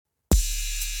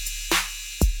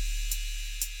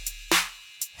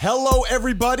Hello,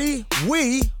 everybody.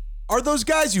 We are those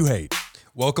guys you hate.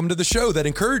 Welcome to the show that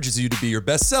encourages you to be your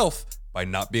best self by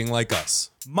not being like us.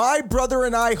 My brother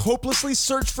and I hopelessly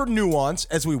search for nuance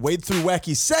as we wade through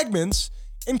wacky segments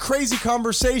and crazy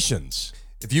conversations.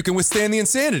 If you can withstand the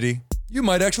insanity, you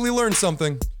might actually learn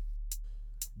something.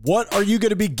 What are you going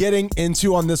to be getting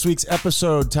into on this week's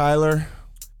episode, Tyler?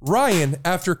 Ryan,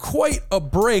 after quite a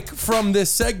break from this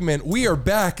segment, we are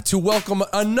back to welcome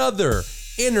another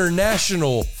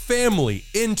international family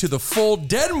into the fold.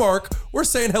 Denmark, we're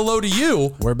saying hello to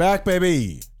you. We're back,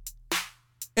 baby.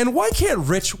 And why can't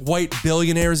rich white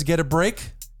billionaires get a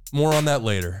break? More on that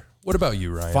later. What about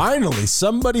you, Ryan? Finally,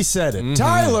 somebody said it.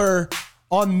 Tyler,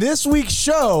 on this week's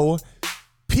show,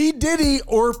 P. Diddy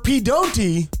or P.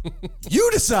 Don't-y,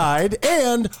 you decide.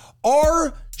 And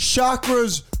are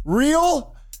chakras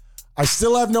real? I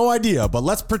still have no idea, but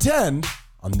let's pretend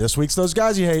on this week's Those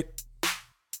Guys You Hate.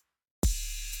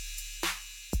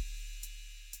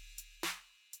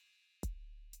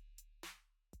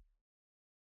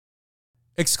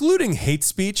 Excluding hate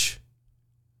speech,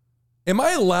 am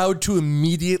I allowed to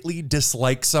immediately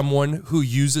dislike someone who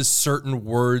uses certain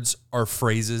words or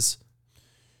phrases?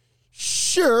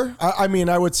 Sure. I mean,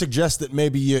 I would suggest that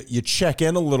maybe you check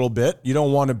in a little bit. You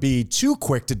don't want to be too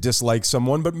quick to dislike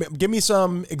someone, but give me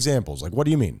some examples. Like, what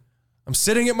do you mean? I'm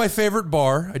sitting at my favorite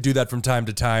bar. I do that from time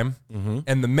to time.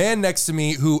 And the man next to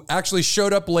me who actually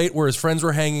showed up late where his friends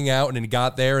were hanging out and he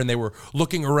got there and they were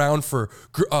looking around for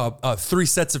 3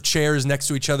 sets of chairs next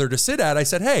to each other to sit at. I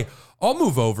said, hey, I'll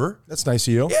move over. That's nice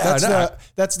of you. Yeah,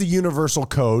 that's the universal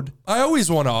code. I always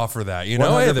want to offer that, you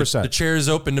know, 100%. Hey, the chair is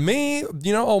open to me,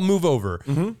 you know, I'll move over.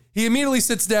 He immediately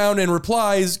sits down and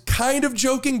replies, kind of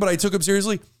joking, but I took him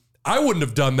seriously. I wouldn't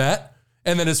have done that.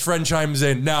 And then his friend chimes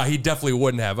in, nah, he definitely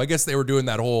wouldn't have. I guess they were doing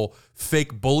that whole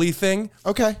fake bully thing.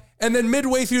 Okay. And then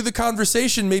midway through the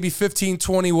conversation, maybe 15,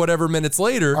 20, whatever minutes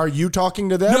later. Are you talking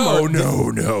to them? No. Oh,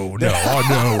 no.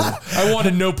 I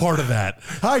wanted no part of that.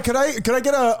 Hi, could I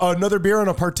get another beer on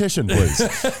a partition, please?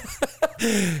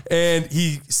 And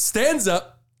he stands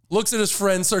up, looks at his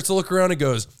friend, starts to look around and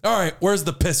goes, all right, where's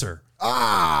the pisser?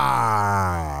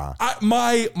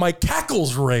 My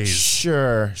cackles raised.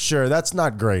 Sure. That's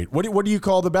not great. What do you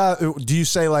call the bath? Do you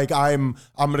say like I'm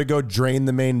going to go drain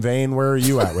the main vein? Where are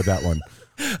you at with that one?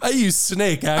 I use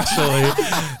snake, actually.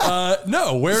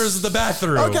 No, where's the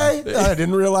bathroom? Okay. I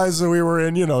didn't realize that we were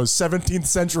in, 17th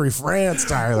century France,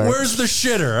 Tyler. Where's the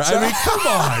shitter? I mean, come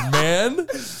on, man.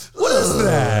 What is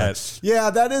that? Yeah,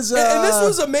 that is... And this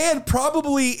was a man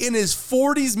probably in his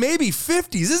 40s, maybe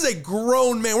 50s. This is a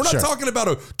grown man. We're not talking about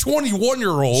a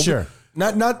 21-year-old. Sure.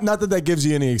 Not that gives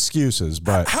you any excuses,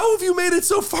 but... How have you made it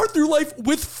so far through life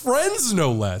with friends,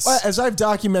 no less? As I've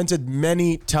documented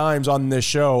many times on this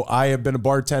show, I have been a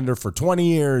bartender for 20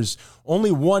 years.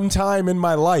 Only one time in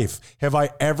my life have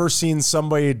I ever seen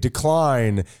somebody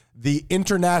decline the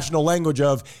international language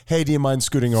of, hey, do you mind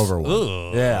scooting over one?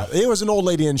 Ugh. Yeah, it was an old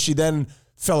lady, and she then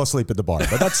fell asleep at the bar.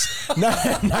 But that's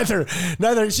neither.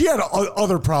 She had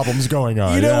other problems going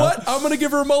on. You know what? I'm going to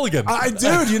give her a mulligan.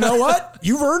 Dude, you know what?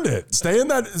 You've earned it. Stay in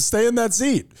that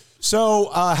seat. So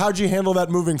how'd you handle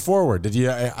that moving forward? Did you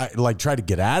try to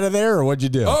get out of there, or what'd you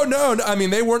do? Oh, no. I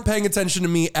mean, they weren't paying attention to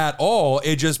me at all.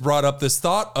 It just brought up this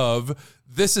thought of,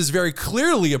 this is very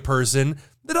clearly a person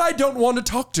that I don't want to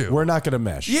talk to. We're not going to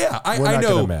mesh. Yeah, I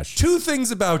know 2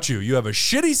 things about you. You have a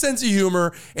shitty sense of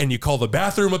humor, and you call the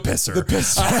bathroom a pisser. The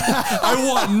pisser. I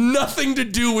want nothing to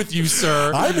do with you,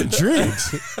 sir. I'm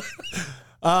intrigued.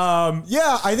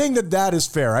 Yeah, I think that is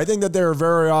fair. I think that there are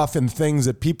very often things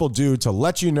that people do to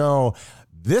let you know,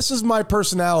 this is my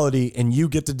personality, and you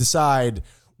get to decide,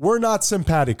 we're not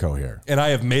simpatico here. And I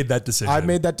have made that decision. I've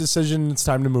made that decision. It's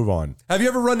time to move on. Have you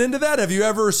ever run into that? Have you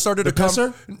ever started a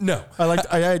pisser? No.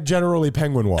 I generally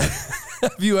penguin walk.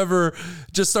 Have you ever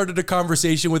just started a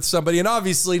conversation with somebody, and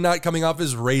obviously not coming off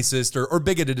as racist or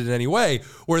bigoted in any way,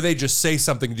 where they just say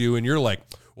something to you and you're like,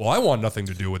 well, I want nothing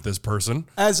to do with this person.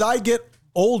 As I get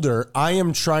older, I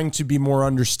am trying to be more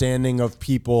understanding of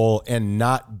people and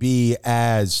not be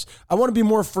as... I want to be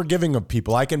more forgiving of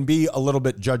people. I can be a little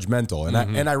bit judgmental,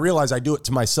 and I realize I do it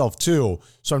to myself too.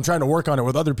 So I'm trying to work on it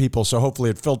with other people, so hopefully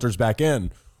it filters back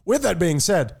in. With that being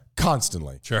said,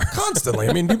 constantly. Sure. Constantly.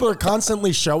 I mean, people are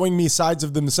constantly showing me sides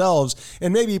of themselves,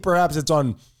 and maybe perhaps it's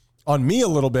on me a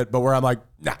little bit, but where I'm like,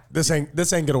 nah, this ain't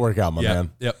gonna work out, my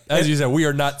man. Yep. As you said, we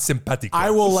are not simpatico.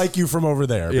 I will like you from over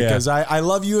there because I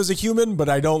love you as a human, but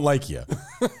I don't like you.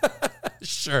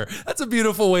 Sure. That's a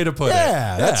beautiful way to put it.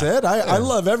 Yeah, that's it. I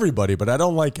love everybody, but I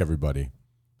don't like everybody.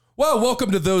 Well, welcome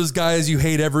to Those Guys You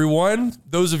Hate, everyone.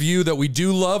 Those of you that we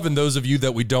do love and those of you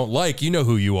that we don't like, you know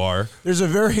who you are. There's a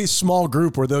very small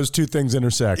group where those two things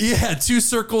intersect. Yeah, two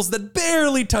circles that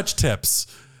barely touch tips.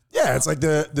 Yeah, it's like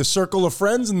the circle of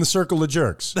friends and the circle of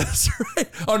jerks. That's right.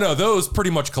 Oh, no, those pretty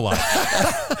much collide.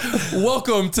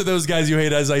 Welcome to Those Guys You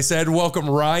Hate, as I said. Welcome,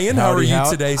 Ryan. How are you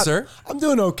today, sir? I'm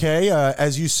doing okay.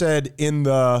 As you said in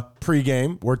the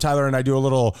pregame, where Tyler and I do a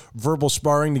little verbal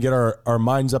sparring to get our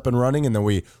minds up and running, and then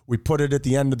we put it at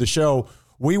the end of the show.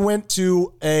 We went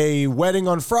to a wedding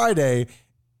on Friday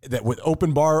that with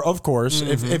open bar, of course.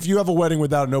 Mm-hmm. If you have a wedding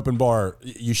without an open bar,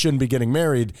 you shouldn't be getting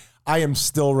married. I am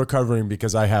still recovering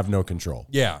because I have no control.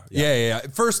 Yeah.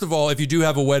 First of all, if you do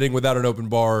have a wedding without an open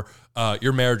bar,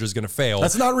 your marriage is going to fail.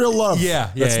 That's not real love.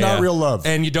 That's not real love.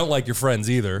 And you don't like your friends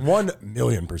either.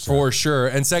 1,000,000%. For sure.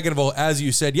 And second of all, as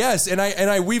you said, yes, and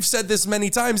I we've said this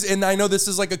many times, and I know this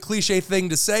is like a cliche thing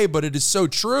to say, but it is so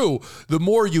true. The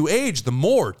more you age, the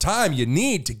more time you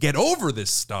need to get over this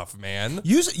stuff, man.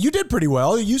 You did pretty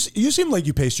well. You seem like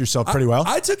you paced yourself pretty well.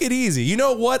 I took it easy. You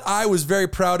know what? I was very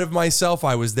proud of myself.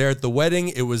 I was there at the wedding.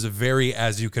 It was a very,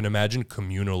 as you can imagine,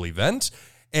 communal event.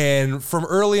 And from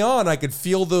early on, I could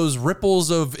feel those ripples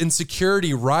of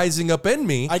insecurity rising up in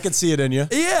me. I could see it in you.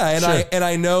 Yeah, and Sure.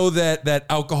 I know that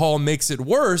alcohol makes it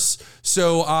worse.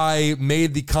 So I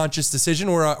made the conscious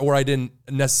decision where I didn't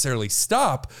necessarily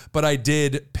stop, but I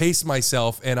did pace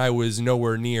myself, and I was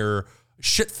nowhere near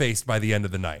shit-faced by the end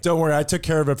of the night. Don't worry, I took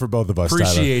care of it for both of us.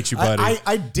 Appreciate Tyler. you, buddy.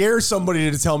 I dare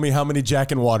somebody to tell me how many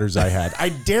Jack and Waters I had. I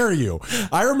dare you.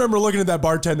 I remember looking at that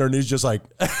bartender and he's just like,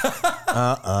 and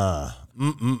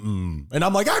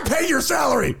I'm like, I pay your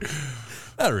salary.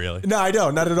 Not really. No, I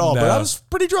don't, not at all. No. But I was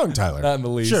pretty drunk, Tyler. Not in the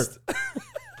least. Sure.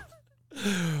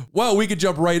 Well, we could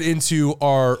jump right into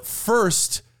our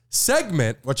first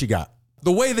segment. What you got?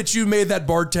 The way that you made that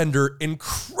bartender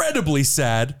incredibly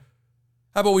sad.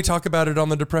 How about we talk about it on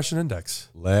the Depression Index?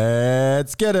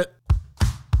 Let's get it.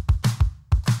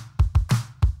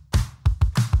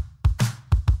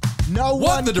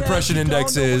 What the Depression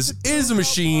Index is a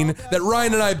machine that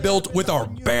Ryan and I built with our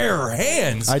bare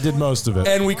hands. I did most of it.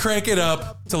 And we crank it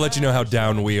up to let you know how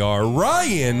down we are.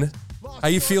 Ryan, how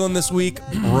you feeling this week,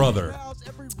 brother?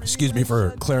 Excuse me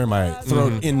for clearing my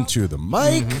throat into the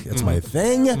mic. It's my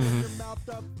thing.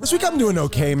 This week I'm doing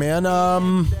okay, man.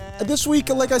 This week,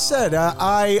 like I said,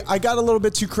 I got a little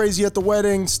bit too crazy at the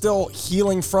wedding, still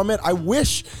healing from it. I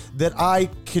wish that I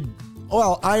could...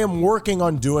 Well, I am working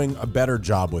on doing a better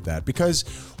job with that because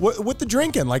with the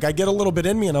drinking, like I get a little bit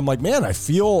in me and I'm like, man, I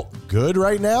feel good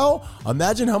right now.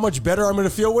 Imagine how much better I'm going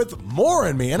to feel with more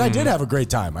in me. And I did have a great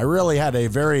time. I really had a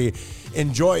very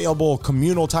enjoyable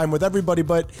communal time with everybody,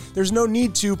 but there's no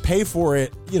need to pay for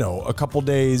it, a couple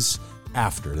days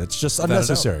after. That's just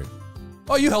unnecessary.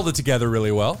 Oh, you held it together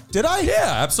really well. Did I?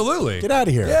 Yeah, absolutely. Get out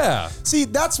of here. Yeah. See,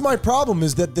 that's my problem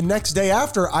is that the next day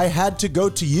after I had to go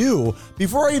to you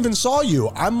before I even saw you.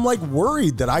 I'm like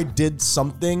worried that I did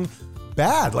something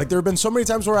bad. Like there have been so many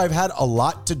times where I've had a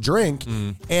lot to drink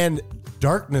and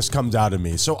darkness comes out of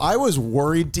me. So I was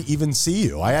worried to even see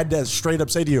you. I had to straight up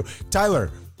say to you, Tyler,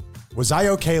 was I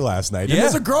okay last night? Yeah. And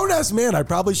as a grown-ass man, I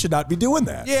probably should not be doing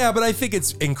that. Yeah, but I think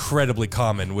it's incredibly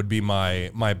common would be my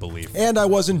belief. And I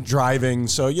wasn't driving,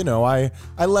 so, I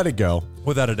let it go.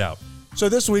 Without a doubt. So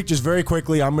this week, just very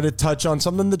quickly, I'm going to touch on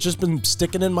something that's just been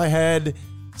sticking in my head.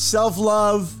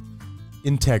 Self-love,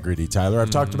 integrity, Tyler. I've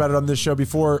talked about it on this show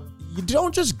before. You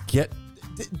don't just get...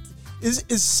 Is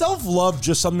self-love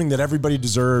just something that everybody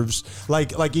deserves?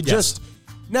 Like you just...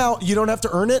 Now, you don't have to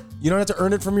earn it. You don't have to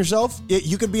earn it from yourself.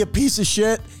 You could be a piece of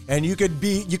shit, and you could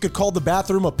call the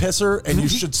bathroom a pisser, and you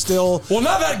should still... Well,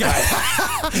 not that guy.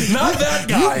 Not that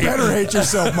guy. You better hate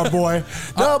yourself, my boy.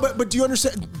 No, but do you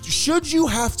understand? Should you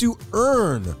have to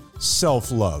earn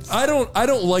self-love? I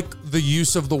don't like the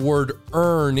use of the word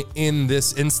earn in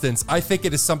this instance. I think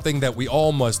it is something that we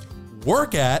all must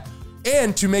work at.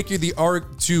 And to make you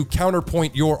to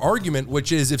counterpoint your argument,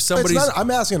 which is if somebody's...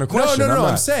 I'm asking a question. No.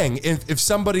 I'm saying if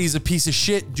somebody's a piece of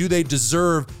shit, do they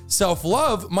deserve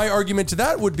self-love? My argument to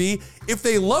that would be if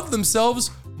they love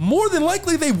themselves, more than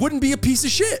likely they wouldn't be a piece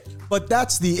of shit. But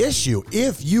that's the issue.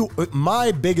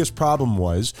 My biggest problem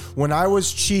was when I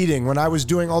was cheating, when I was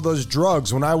doing all those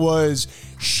drugs, when I was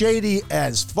shady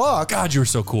as fuck. God, you were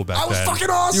so cool back then. I was fucking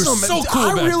awesome. You were so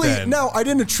cool back then. Now, I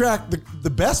didn't attract the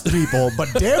best people, but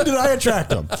damn did I attract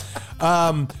them.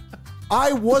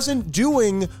 I wasn't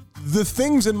doing the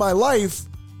things in my life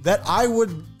that I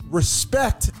would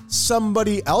respect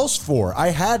somebody else for. I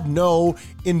had no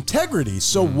integrity.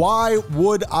 So why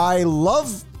would I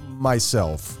love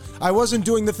myself? I wasn't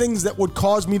doing the things that would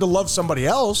cause me to love somebody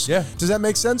else. Yeah. Does that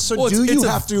make sense? So Well, you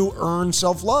have to earn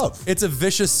self-love? It's a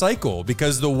vicious cycle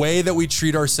because the way that we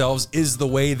treat ourselves is the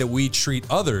way that we treat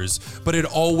others, but it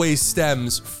always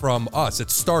stems from us.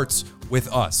 It starts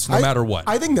with us, no matter what.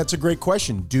 I think that's a great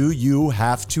question. Do you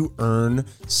have to earn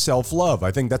self-love?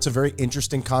 I think that's a very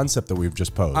interesting concept that we've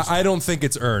just posed. I don't think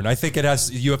it's earned. I think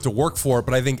you have to work for it,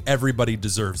 but I think everybody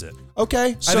deserves it.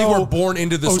 Okay, so I think we're born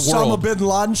into this Osama world. bin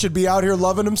Laden should be out here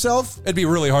loving himself? It'd be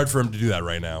really hard for him to do that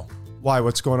right now. Why?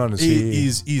 What's going on?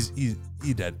 He's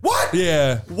dead. What?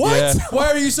 Yeah. What? Yeah. Why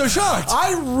are you so shocked?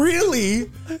 I really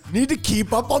need to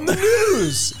keep up on the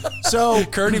news. So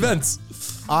Current events.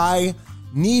 I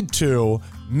need to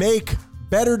make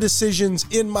better decisions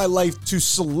in my life to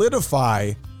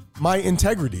solidify my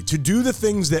integrity, to do the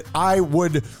things that I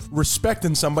would respect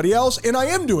in somebody else, and I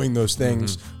am doing those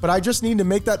things. But I just need to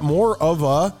make that more of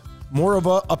a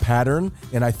pattern,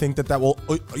 and I think that will,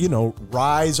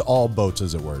 rise all boats,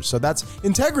 as it were. So that's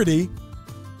integrity.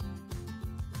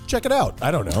 Check it out.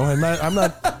 I don't know. I'm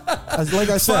not like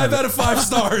I said. 5 out of 5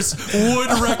 stars would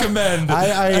recommend.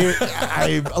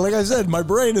 I like I said, my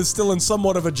brain is still in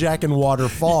somewhat of a Jack and Water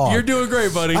fog. You're doing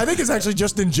great, buddy. I think it's actually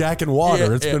just in Jack and Water.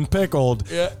 Yeah, It's been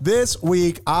pickled. Yeah. This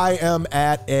week I am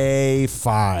at a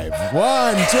 5. 1, 2, 3,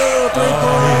 4, 5.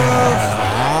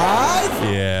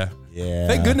 Yeah. Yeah.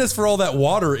 Thank goodness for all that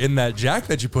water in that Jack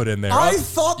that you put in there. I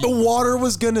thought the water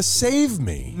was gonna save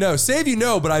me. No, save you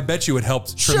no, but I bet you it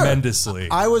helped tremendously.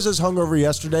 I was as hungover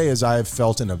yesterday as I have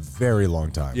felt in a very long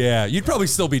time. Yeah, you'd probably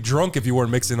still be drunk if you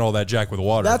weren't mixing all that Jack with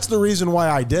water. That's the reason why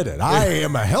I did it. I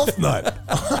am a health nut.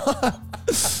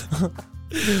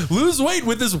 Lose weight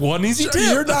with this one easy tip.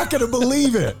 You're not gonna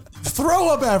believe it. Throw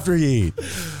up after you eat.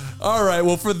 All right,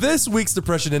 well, for this week's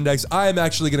Depression Index, I am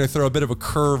actually going to throw a bit of a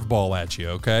curveball at you,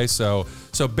 okay? So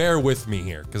bear with me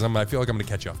here, because I feel like I'm going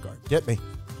to catch you off guard. Get me.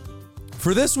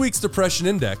 For this week's Depression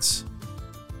Index,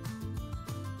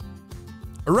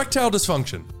 erectile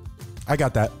dysfunction. I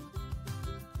got that.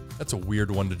 That's a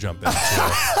weird one to jump into.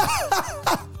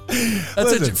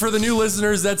 For the new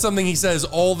listeners, that's something he says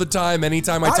all the time.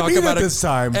 Anytime I talk about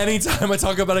anytime I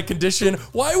talk about a condition,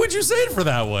 why would you say it for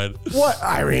that one? What?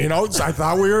 I mean, I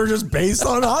thought we were just based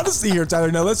on honesty here,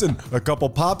 Tyler. Now listen, a couple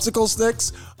popsicle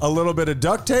sticks, a little bit of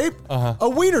duct tape, a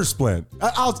wiener splint.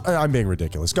 I'm being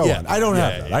ridiculous. Go on. I don't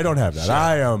have that. Yeah. I don't have that. Sure.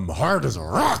 I am hard as a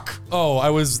rock. Oh, I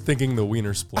was thinking the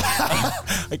wiener split.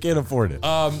 I can't afford it.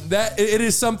 That it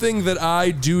is something that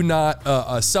I do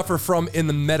not suffer from in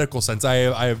the medical sense.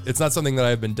 It's not something that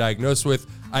I've been diagnosed with.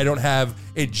 I don't have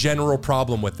a general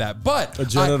problem with that, but a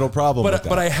genital problem with that.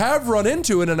 But I have run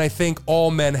into it, and I think all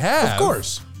men have. Of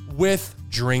course. With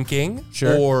drinking,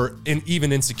 sure, or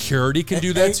even insecurity can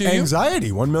do that to you. Anxiety,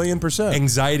 1,000,000%.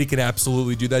 Anxiety can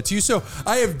absolutely do that to you. So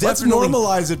I have definitely... Let's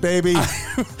normalize it, baby.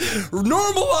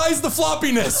 Normalize the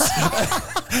floppiness.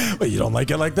 But you don't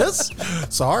like it like this?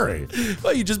 Sorry.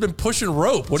 Well, you've just been pushing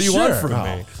rope. What do you want from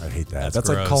me? I hate that. That's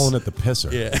like gross. calling it the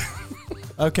pisser. Yeah.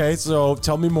 Okay, so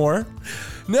tell me more.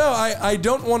 No, I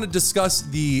don't want to discuss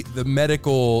the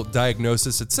medical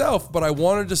diagnosis itself, but I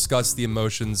want to discuss the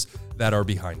emotions that are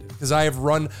behind it. Because I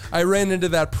ran into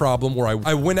that problem where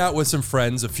I went out with some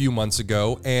friends a few months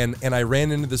ago, and I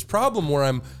ran into this problem where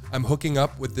I'm hooking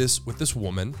up with this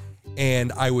woman,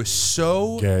 and I was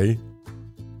so gay.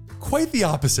 Quite the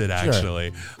opposite,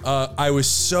 actually. Sure. I was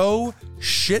so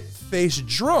shit-faced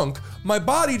drunk, my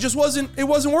body just wasn't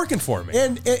working for me.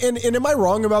 And am I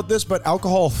wrong about this? But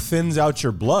alcohol thins out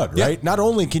your blood, right? Yep. Not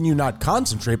only can you not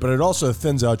concentrate, but it also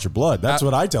thins out your blood. That's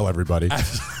what I tell everybody.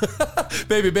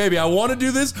 Baby, I want to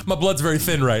do this. My blood's very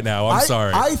thin right now. I'm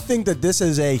sorry. I think that this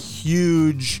is a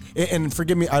huge, and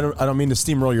forgive me, I don't mean to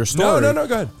steamroll your story. No,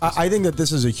 go ahead. I think that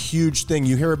this is a huge thing.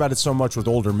 You hear about it so much with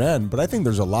older men, but I think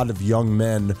there's a lot of young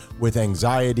men with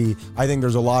anxiety. I think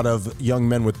there's a lot of young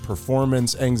men with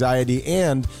performance anxiety,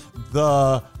 and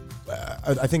I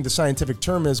think the scientific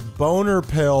term is boner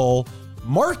pill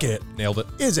market. Nailed it.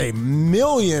 Is a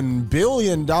 $1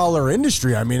 billion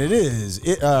industry. I mean, it is.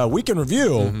 Week in review.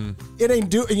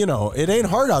 Mm-hmm. It ain't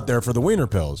hard out there for the wiener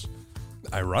pills.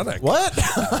 Ironic. What?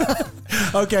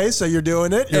 Okay, so you're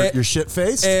doing it. You're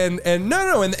shit-faced. And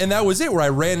that was it, where I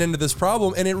ran into this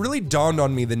problem, and it really dawned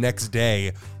on me the next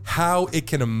day how it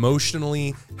can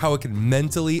mentally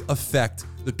affect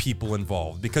the people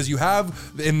involved. Because you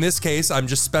have, in this case, I'm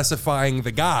just specifying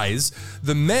the guys,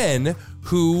 the men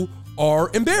who are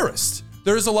embarrassed.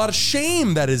 There's a lot of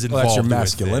shame that is involved. Well, that's your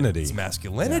masculinity. It's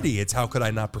masculinity. Yeah. It's how could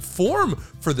I not perform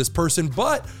for this person?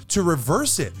 But to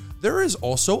reverse it, there is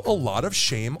also a lot of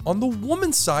shame on the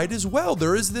woman's side as well.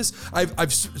 There is this,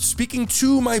 I've speaking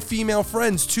to my female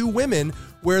friends, 2 women,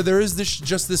 where there is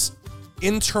this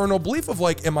internal belief of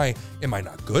like, am I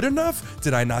not good enough?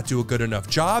 Did I not do a good enough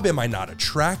job? Am I not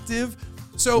attractive?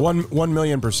 So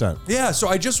 1,000,000%. Yeah, so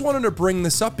I just wanted to bring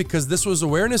this up because this was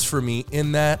awareness for me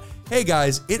in that, hey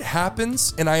guys, it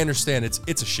happens, and I understand it's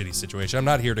a shitty situation. I'm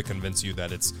not here to convince you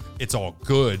that it's all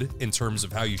good in terms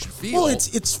of how you should feel. Well,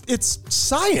 it's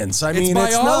science. I It's mean,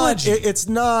 biology. it's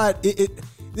not.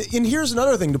 And here's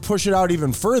another thing to push it out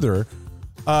even further,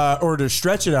 or to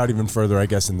stretch it out even further, I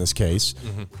guess in this case.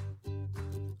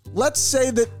 Let's say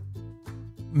that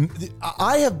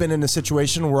I have been in a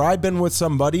situation where I've been with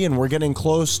somebody and we're getting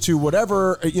close to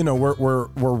whatever, we're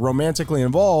romantically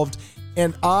involved,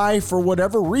 and I, for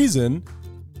whatever reason,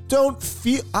 don't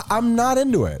feel, I'm not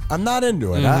into it. I'm not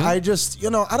into it. I just,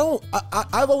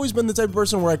 I've always been the type of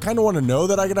person where I kind of want to know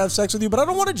that I can have sex with you, but I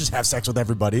don't want to just have sex with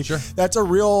everybody. Sure. That's a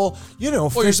real,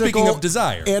 physical you're speaking of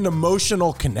desire and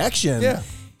emotional connection. Yeah.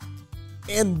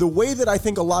 And the way that I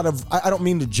think a lot of, I don't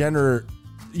mean to gender,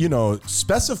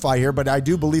 specify here, but I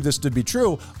do believe this to be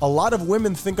true. A lot of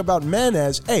women think about men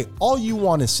as, hey, all you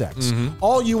want is sex.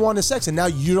 All you want is sex. And now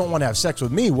you don't want to have sex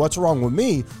with me. What's wrong with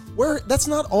me? Where that's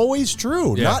not always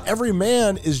true. Yeah. Not every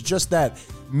man is just that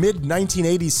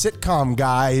mid-1980s sitcom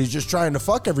guy who's just trying to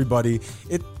fuck everybody.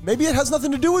 Maybe it has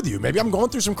nothing to do with you. Maybe I'm going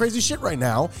through some crazy shit right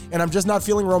now and I'm just not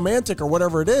feeling romantic or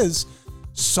whatever it is.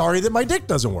 Sorry that my dick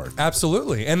doesn't work.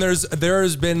 Absolutely. And there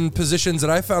has been positions that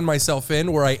I found myself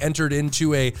in where I entered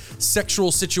into a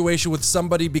sexual situation with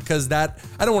somebody because that,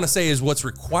 I don't want to say is what's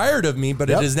required of me, but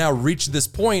it has now reached this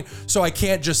point. So I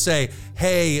can't just say,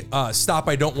 hey, stop,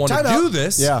 I don't want to do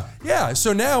this. Yeah. Yeah.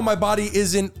 So now my body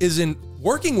isn't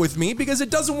working with me because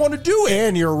it doesn't want to do it.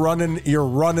 And you're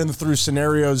running through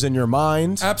scenarios in your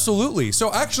mind. Absolutely.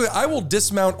 So actually, I will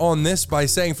dismount on this by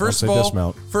saying, first of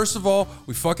all,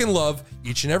 we fucking love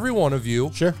each and every one of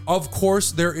you. Sure. Of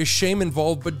course, there is shame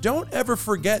involved, but don't ever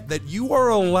forget that you are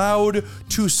allowed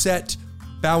to set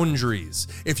boundaries.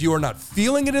 If you are not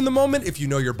feeling it in the moment, if you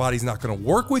know your body's not going to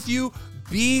work with you,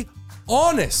 be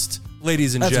honest.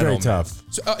 Ladies and gentlemen. That's very tough.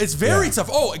 So, it's very tough.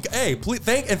 Oh, hey, please,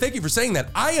 thank you for saying that.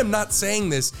 I am not saying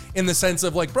this in the sense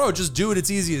of like, bro, just do it.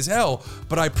 It's easy as hell.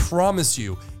 But I promise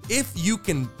you, if you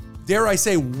can, dare I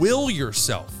say, will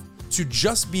yourself to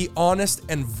just be honest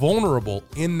and vulnerable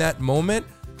in that moment,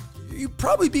 you'd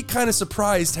probably be kind of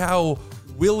surprised how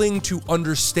willing to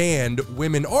understand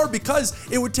women are, because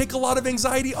it would take a lot of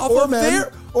anxiety off of men.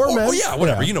 their Men. Yeah,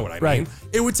 whatever. You know what I mean. Right.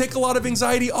 It would take a lot of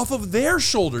anxiety off of their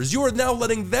shoulders. You are now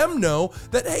letting them know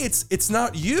that, hey, it's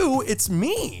not you, it's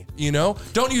me.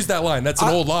 Don't use that line. That's an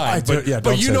old line.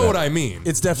 But you know what I mean.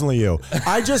 It's definitely you.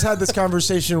 I just had this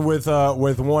conversation with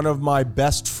one of my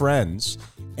best friends,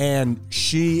 and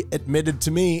she admitted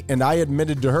to me, and I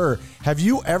admitted to her, have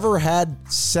you ever had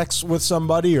sex with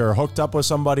somebody or hooked up with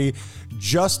somebody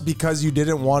just because you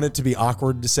didn't want it to be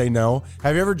awkward to say no?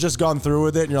 Have you ever just gone through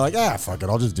with it and you're like, fuck it,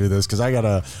 I'll just do this because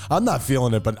I'm not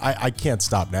feeling it, but I can't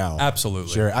stop now.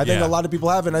 Absolutely. Sure. I think a lot of people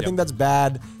have, and I think that's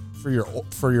bad for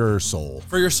your soul.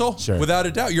 For your soul, sure. Without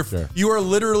a doubt. You are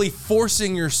literally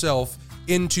forcing yourself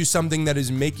into something that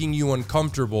is making you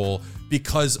uncomfortable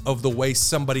because of the way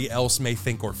somebody else may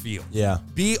think or feel. Yeah.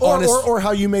 Be honest. Or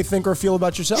how you may think or feel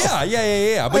about yourself.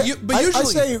 Yeah. But usually, I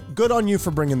say good on you for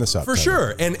bringing this up. For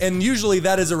sure. And usually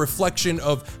that is a reflection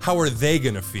of how are they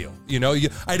going to feel.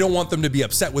 I don't want them to be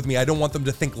upset with me. I don't want them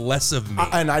to think less of me.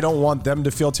 And I don't want them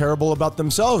to feel terrible about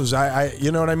themselves.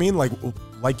 You know what I mean?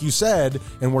 Like you said,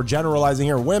 and we're generalizing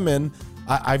here, women,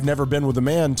 I've never been with a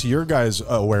man, to your guys'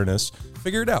 awareness.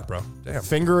 Figure it out, bro. Damn.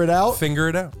 Figure it out? Figure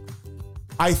it out.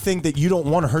 I think that you don't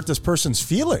want to hurt this person's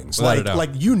feelings. Without a doubt. Like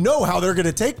you know how they're going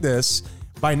to take this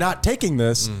by not taking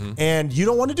this, and you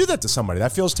don't want to do that to somebody.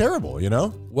 That feels terrible,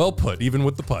 Well put, even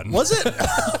with the pun. Was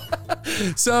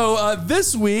it? So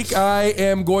this week I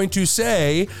am going to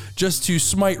say, just to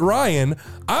smite Ryan,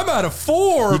 I'm out of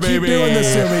 4, baby. Keep doing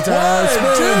this to me, Tyler.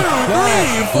 1, 2,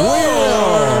 3, 4.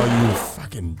 Oh, you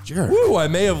fucking jerk. Woo, I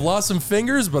may have lost some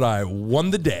fingers, but I won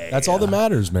the day. That's all that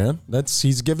matters, man.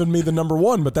 He's given me the number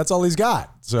 1, but that's all he's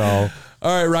got. So, all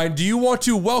right, Ryan, do you want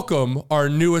to welcome our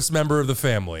newest member of the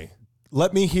family?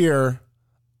 Let me hear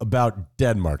about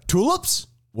Denmark. Tulips?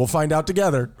 We'll find out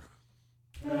together.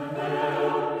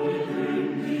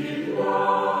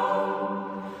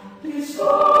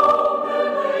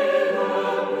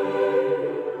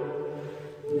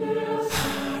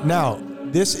 Now,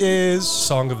 this is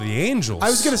Song of the Angels. I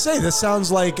was gonna say this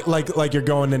sounds like you're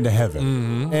going into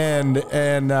heaven,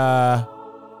 and I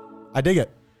dig it.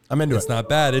 I'm into it. It's not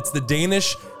bad. It's the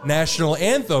Danish national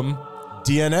anthem.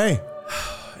 DNA.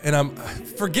 And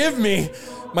forgive me,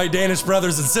 my Danish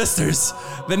brothers and sisters.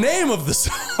 The name of the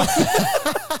song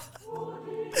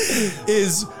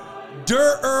is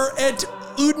Der et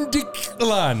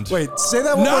Undiktland. Wait, say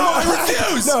that one No, more time. I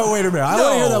refuse. No, wait a minute. I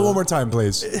want to hear that one more time,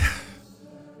 please.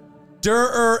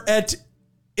 Der et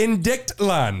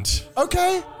Indiktland.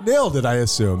 Okay, nailed it, I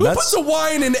assume. Who puts a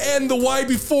Y and an N, the Y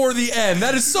before the N?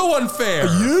 That is so unfair.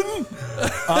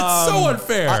 That's so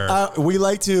unfair. We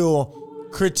like to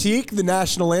critique the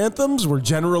national anthems. We're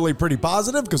generally pretty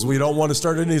positive because we don't want to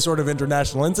start any sort of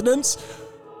international incidents.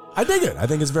 I dig it. I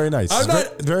think it's very nice.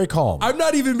 It's very calm. I'm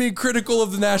not even being critical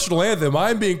of the national anthem.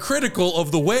 I'm being critical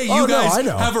of the way you guys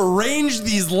have arranged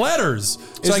these letters.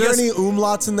 Is there any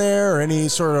umlauts in there or any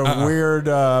sort of weird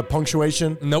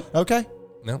punctuation? Nope. Okay.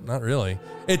 No, not really.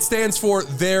 It stands for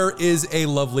 "There is a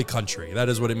lovely country." That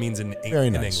is what it means in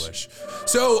English.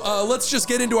 So let's just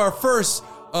get into our first.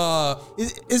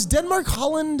 Is Denmark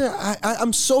Holland?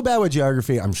 I'm so bad with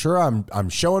geography. I'm sure I'm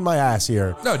showing my ass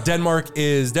here. No, Denmark,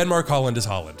 Holland is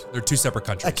Holland. They're two separate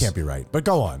countries. That can't be right. But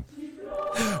go on.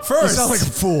 First, you sound like a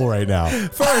fool right now.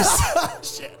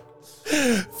 First, shit.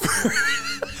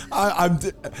 I'm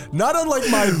not unlike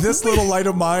my this little light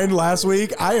of mine last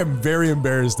week. I am very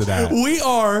embarrassed at that.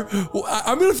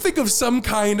 I'm going to think of some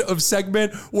kind of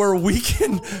segment where we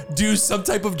can do some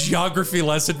type of geography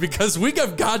lesson because we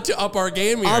have got to up our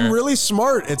game here. I'm really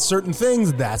smart at certain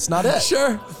things. That's not it.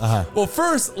 Sure. Well,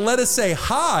 first, let us say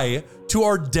hi to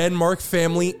our Denmark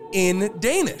family in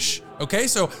Danish. Okay,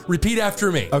 so repeat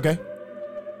after me. Okay.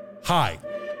 Hi.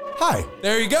 Hi.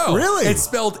 There you go. Really? It's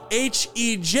spelled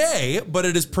H-E-J, but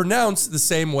it is pronounced the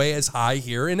same way as hi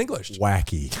here in English.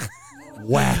 Wacky.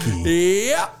 Wacky.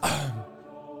 Yeah.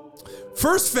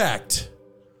 First fact.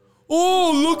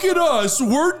 Oh, look at us.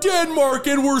 We're Denmark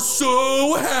and we're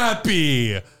so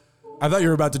happy. I thought you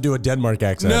were about to do a Denmark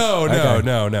accent. No.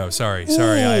 Sorry.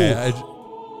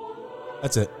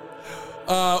 That's it.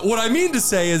 What I mean to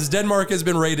say is Denmark has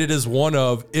been rated as one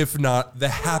of, if not the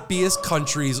happiest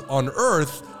countries on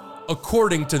earth,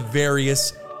 according to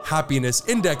various happiness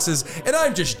indexes. And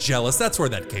I'm just jealous. That's where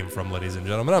that came from, ladies and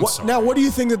gentlemen. I'm sorry. Now, what do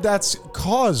you think that that's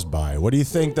caused by? What do you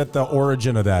think that the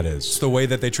origin of that is? It's the way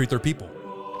that they treat their people.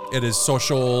 It is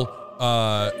social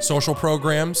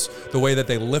programs, the way that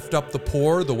they lift up the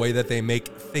poor, the way that they make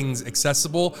things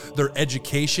accessible. Their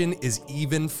education is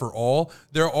even for all.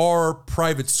 There are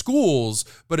private schools,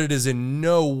 but it is in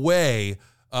no way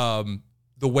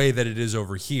the way that it is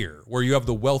over here, where you have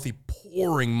the wealthy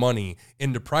pouring money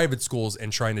into private schools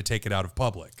and trying to take it out of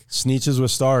public. Sneetches with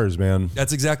stars, man.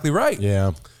 That's exactly right.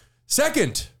 Yeah.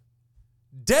 Second,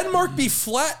 Denmark be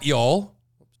flat, y'all.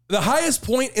 The highest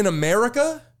point in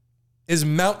America is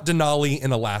Mount Denali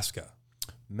in Alaska.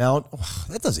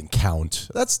 That doesn't count.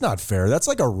 That's not fair. That's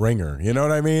like a ringer. You know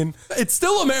what I mean? It's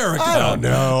still America. I don't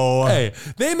know. Hey,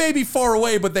 they may be far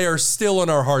away, but they are still in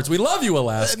our hearts. We love you,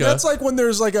 Alaska. That's like when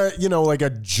there's like a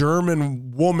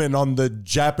German woman on the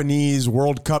Japanese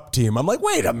World Cup team. I'm like,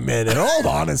 wait a minute. Hold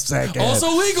on a second. Also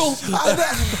legal.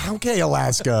 Okay,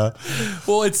 Alaska.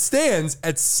 Well, it stands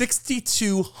at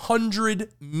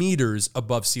 6,200 meters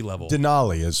above sea level.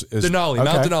 Denali is Denali, okay.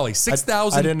 Mount Denali.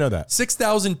 6,000. I didn't know that.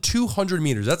 6,200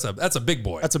 meters. That's a big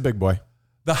boy. That's a big boy.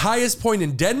 The highest point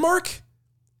in Denmark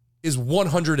is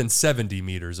 170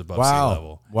 meters above sea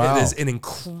level. Wow. It is an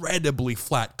incredibly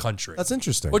flat country. That's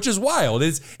interesting. Which is wild.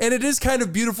 It is kind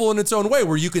of beautiful in its own way,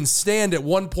 where you can stand at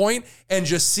one point and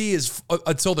just see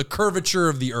until the curvature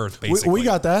of the earth, basically. We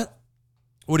got that.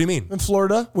 What do you mean? In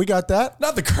Florida, we got that.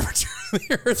 Not the curvature of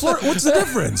the earth. What's the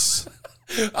difference?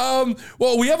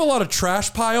 Well, we have a lot of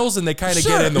trash piles, and they kind of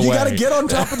get in the way. You got to get on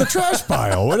top of the trash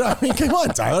pile. Come on,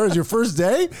 Tyler. Is your first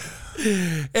day?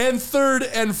 And third,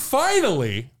 and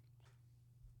finally,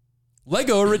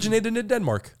 Lego originated in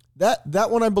Denmark.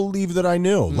 That one I believe that I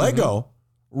knew. Mm-hmm. Lego,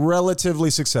 relatively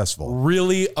successful.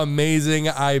 Really amazing.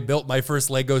 I built my first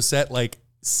Lego set like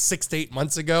 6 to 8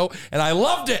 months ago, and I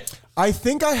loved it. I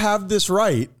think I have this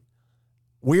right.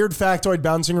 Weird factoid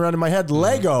bouncing around in my head. Mm-hmm.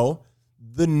 Lego,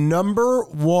 the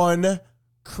 #1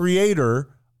 creator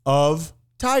of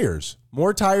tires.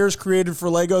 More tires created for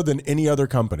Lego than any other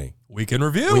company. We can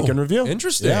review.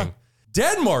 Interesting. Yeah.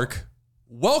 Denmark,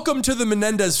 welcome to the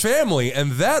Menendez family.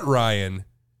 And that, Ryan,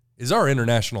 is our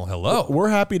international hello. We're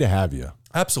happy to have you.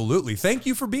 Absolutely. Thank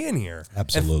you for being here.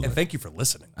 Absolutely. And thank you for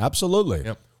listening. Absolutely.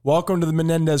 Yep. Welcome to the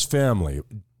Menendez family.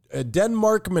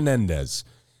 Denmark Menendez.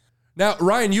 Now,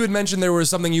 Ryan, you had mentioned there was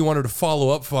something you wanted to follow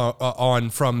up on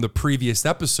from the previous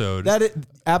episode.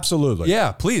 Absolutely.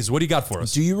 Yeah, please. What do you got for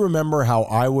us? Do you remember how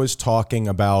I was talking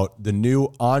about the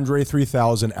new Andre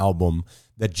 3000 album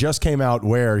that just came out,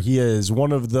 where he is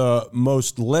one of the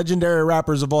most legendary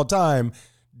rappers of all time,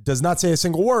 does not say a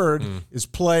single word, is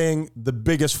playing the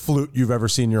biggest flute you've ever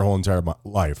seen in your whole entire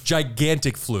life.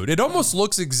 Gigantic flute. It almost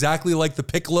looks exactly like the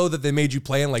piccolo that they made you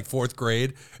play in like 4th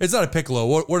grade. It's not a piccolo.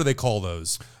 What do they call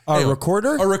those? A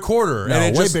recorder? A recorder. No,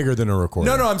 and way bigger than a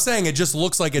recorder. No, I'm saying it just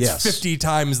looks like it's 50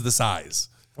 times the size.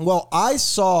 Well, I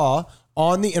saw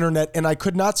on the internet, and I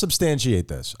could not substantiate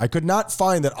this. I could not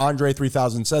find that Andre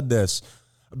 3000 said this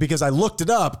because I looked it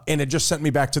up, and it just sent me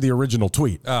back to the original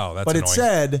tweet. Oh, that's But annoying. it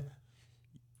said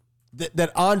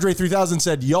that Andre 3000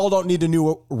 said, y'all don't need a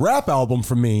new rap album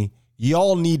from me.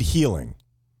 Y'all need healing.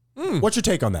 What's your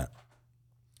take on that?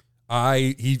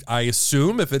 I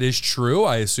assume if it is true,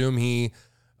 I assume he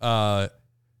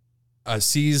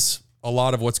sees a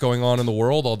lot of what's going on in the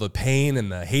world, all the pain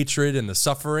and the hatred and the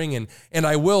suffering. And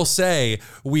I will say,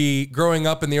 growing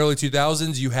up in the early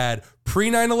 2000s, you had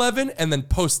pre 9/11 and then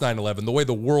post 9/11, the way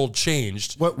the world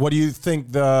changed. What do you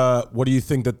think I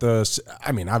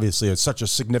mean, obviously it's such a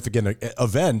significant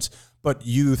event, but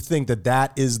you think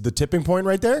that is the tipping point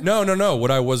right there? No.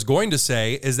 What I was going to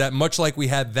say is that much like we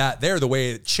had that there, the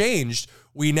way it changed,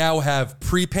 we now have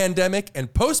pre-pandemic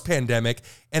and post-pandemic,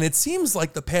 and it seems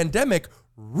like the pandemic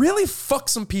really fucked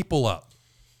some people up.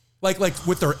 Like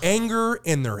with their anger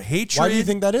and their hatred. Why do you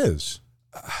think that is?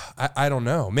 I don't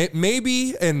know.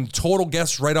 Maybe, and total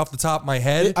guess right off the top of my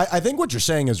head. I think what you're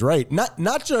saying is right.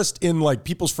 Not just in like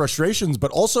people's frustrations,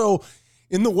 but also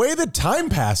in the way that time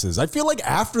passes. I feel like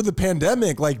after the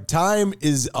pandemic, like time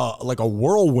is like a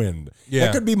whirlwind. Yeah.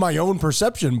 That could be my own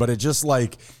perception, but it just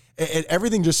like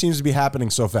everything just seems to be happening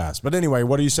so fast. But anyway,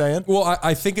 what are you saying? Well,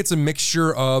 I think it's a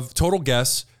mixture of total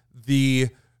guess. The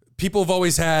people have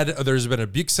always had, there's been a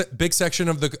big section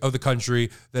of the country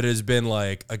that has been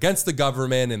like against the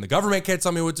government, and the government can't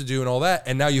tell me what to do and all that.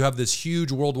 And now you have this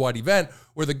huge worldwide event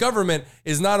where the government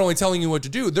is not only telling you what to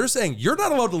do, they're saying you're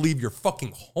not allowed to leave your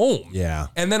fucking home. Yeah.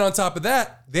 And then on top of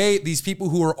that, these people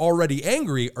who are already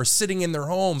angry are sitting in their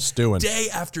homes stewing day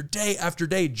after day after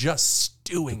day, just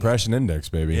stewing. Depression index,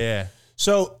 baby. Yeah.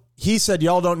 So he said,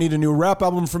 y'all don't need a new rap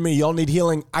album from me. Y'all need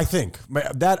healing. I think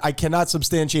that I cannot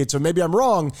substantiate. So maybe I'm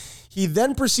wrong. He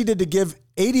then proceeded to give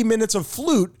 80 minutes of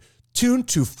flute tuned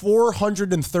to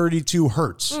 432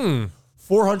 hertz.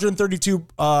 432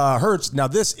 hertz. Now,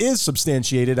 this is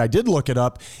substantiated. I did look it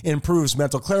up. Improves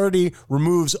mental clarity,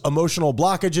 removes emotional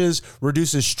blockages,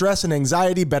 reduces stress and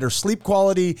anxiety, better sleep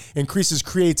quality, increases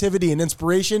creativity and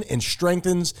inspiration, and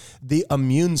strengthens the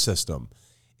immune system.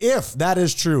 If that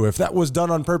is true, if that was done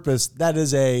on purpose, that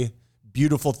is a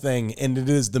beautiful thing, and it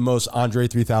is the most Andre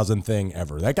 3000 thing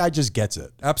ever. That guy just gets it.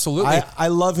 Absolutely. I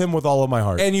love him with all of my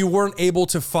heart. And you weren't able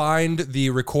to find the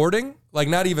recording? Like,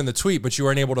 not even the tweet, but you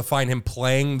weren't able to find him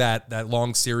playing that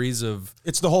long series of...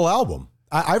 It's the whole album.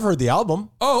 I've heard the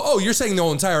album. Oh, you're saying the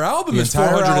whole entire album is entire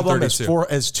 432. Album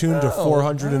is tuned to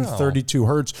 432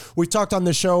 hertz. We talked on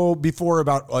the show before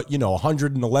about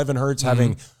 111 hertz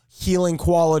having healing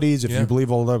qualities, if you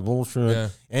believe all that bullshit. Yeah.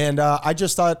 And I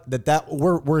just thought that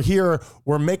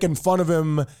we're making fun of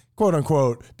him, quote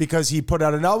unquote, because he put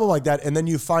out an album like that, and then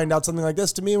you find out something like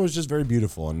this. To me, it was just very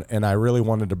beautiful, and I really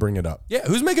wanted to bring it up. Yeah,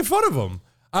 who's making fun of him?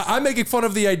 I'm making fun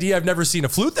of the idea I've never seen a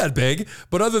flute that big,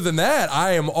 but other than that,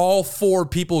 I am all for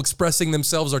people expressing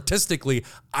themselves artistically.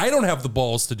 I don't have the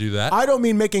balls to do that. I don't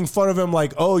mean making fun of him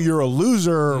like, oh, you're a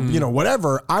loser,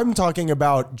 whatever. I'm talking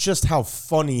about just how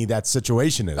funny that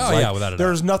situation is. Oh, yeah, without a doubt.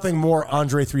 There's nothing more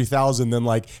Andre 3000 than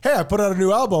like, hey, I put out a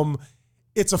new album.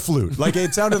 It's a flute. Like,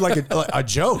 it sounded like a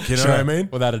joke, you know what I mean?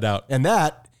 Without a doubt. And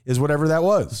that is whatever that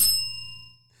was.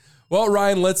 Well,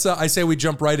 Ryan, I say we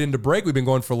jump right into break. We've been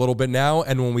going for a little bit now,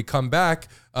 and when we come back,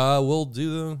 we'll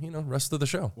do the rest of the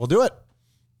show. We'll do it.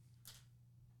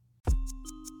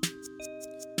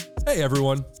 Hey,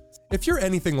 everyone. If you're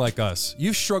anything like us,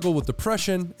 you've struggled with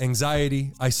depression,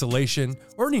 anxiety, isolation,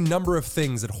 or any number of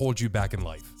things that hold you back in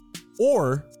life.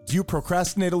 Or do you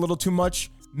procrastinate a little too much?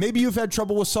 Maybe you've had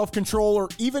trouble with self-control, or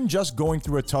even just going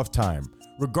through a tough time.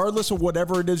 Regardless of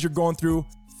whatever it is you're going through,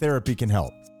 therapy can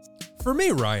help. For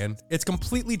me, Ryan, it's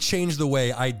completely changed the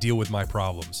way I deal with my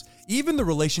problems. Even the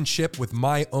relationship with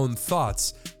my own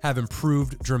thoughts have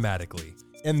improved dramatically.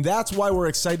 And that's why we're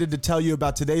excited to tell you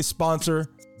about today's sponsor,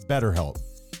 BetterHelp.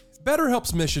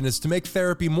 BetterHelp's mission is to make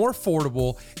therapy more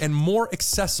affordable and more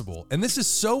accessible. And this is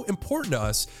so important to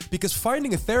us because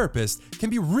finding a therapist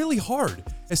can be really hard,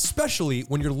 especially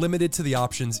when you're limited to the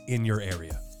options in your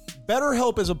area.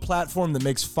 BetterHelp is a platform that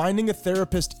makes finding a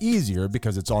therapist easier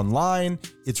because it's online,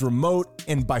 it's remote,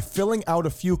 and by filling out a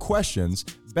few questions,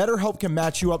 BetterHelp can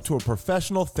match you up to a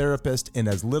professional therapist in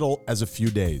as little as a few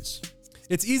days.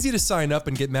 It's easy to sign up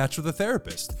and get matched with a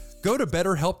therapist. Go to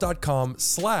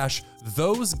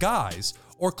betterhelp.com/thoseguys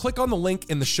or click on the link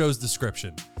in the show's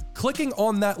description. clicking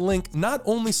on that link not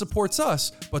only supports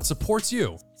us, but supports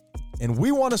you. And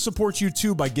we want to support you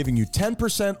too by giving you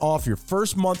 10% off your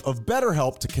first month of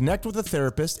BetterHelp to connect with a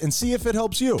therapist and see if it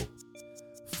helps you.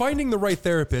 Finding the right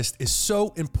therapist is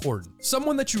so important,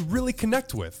 someone that you really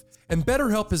connect with, and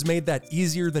BetterHelp has made that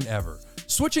easier than ever.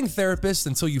 Switching therapists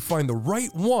until you find the right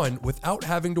one without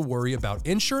having to worry about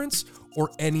insurance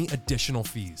or any additional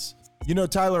fees. You know,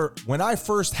 Tyler, when I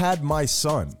first had my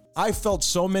son, I felt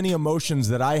so many emotions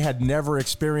that I had never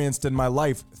experienced in my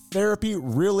life. Therapy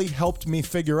really helped me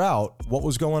figure out what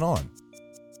was going on.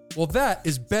 Well, that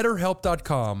is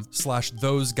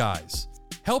betterhelp.com/thoseguys.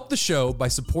 Help the show by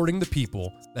supporting the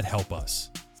people that help us.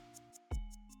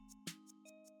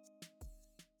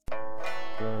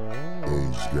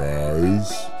 Those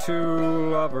guys. Two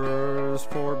lovers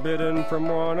forbidden from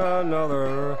one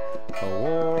another. A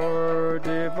war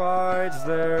divides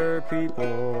their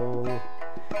people,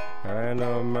 and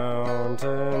a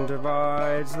mountain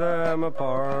divides them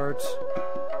apart.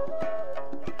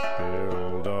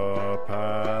 Build a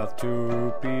path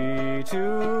to be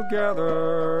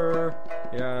together.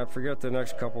 Yeah, I forget the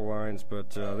next couple lines,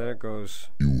 but then it goes.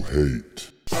 You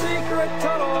hate. Secret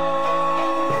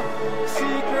tunnel,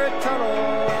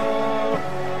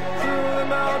 through the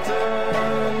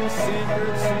mountains.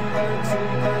 Secret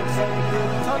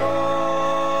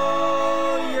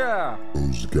tunnel, yeah.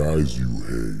 Those guys you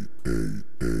hate.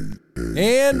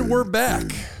 And we're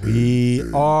back. We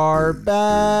are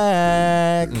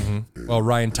back. Well,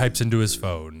 Ryan types into his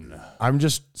phone. I'm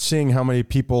just seeing how many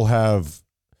people have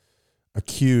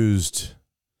accused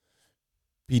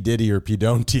P. Diddy or P.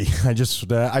 Don't-T. I just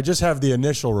have the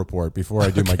initial report before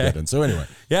I do my good. And so anyway.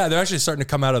 Yeah, they're actually starting to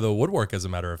come out of the woodwork, as a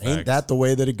matter of fact. Ain't that the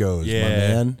way that it goes, my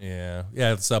man? Yeah.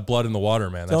 It's blood in the water,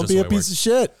 man. That's Don't just be the a way it piece works. of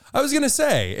shit. I was gonna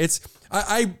say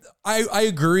I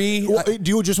agree. Well,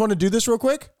 do you just want to do this real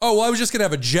quick? Oh, well, I was just gonna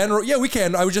have a general. Yeah, we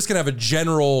can. I was just gonna have a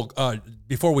general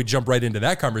before we jump right into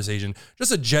that conversation.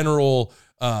 Just a general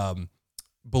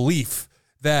belief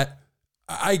that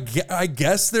I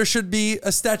guess there should be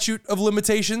a statute of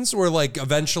limitations where, like,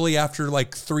 eventually after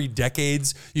like 3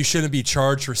 decades, you shouldn't be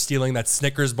charged for stealing that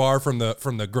Snickers bar from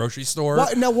the grocery store.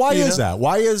 Why is that?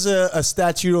 Why is a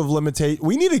statute of limitation?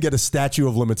 We need to get a statute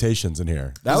of limitations in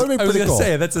here. That would be pretty cool. I was going to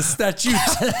say, that's a statute,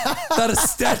 not a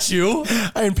statue.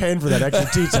 I ain't paying for that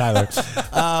extra tea, Tyler.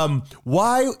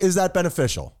 Why is that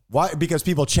beneficial? Why? Because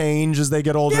people change as they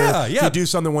get older. Yeah. If you do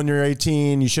something when you're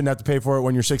 18, you shouldn't have to pay for it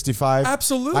when you're 65.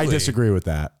 Absolutely. I disagree with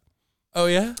that. Oh,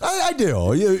 yeah? I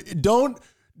do. You don't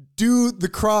do the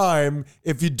crime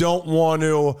if you don't want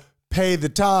to pay the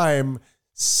time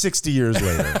 60 years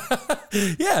later.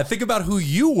 Yeah, think about who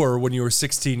you were when you were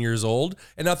 16 years old,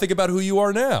 and now think about who you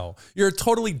are now. You're a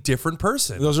totally different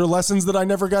person. Those are lessons that I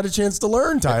never got a chance to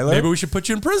learn, Tyler. Maybe we should put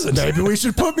you in prison. Maybe we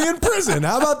should put me in prison.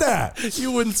 How about that?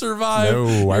 You wouldn't survive.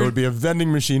 No, I would be a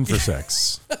vending machine for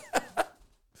sex.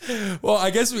 Well, I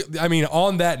guess,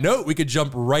 on that note, we could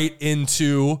jump right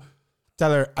into...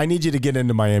 Tyler, I need you to get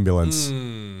into my ambulance.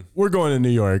 We're going to New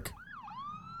York.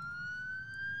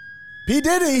 P.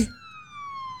 Diddy.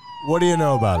 What do you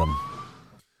know about him?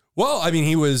 Well,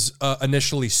 he was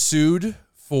initially sued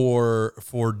for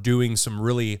doing some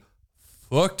really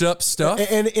fucked up stuff.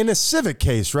 And in a civic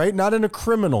case, right? Not in a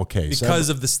criminal case. Because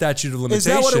of the statute of limitations.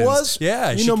 Is that what it was?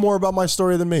 Yeah. You know more about my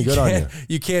story than me. Good on you.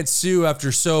 You can't sue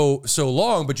after so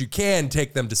long, but you can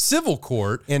take them to civil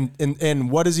court. And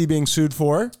what is he being sued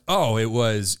for? Oh, it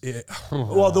was...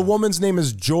 Well, the woman's name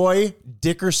is Joy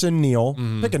Dickerson Neal.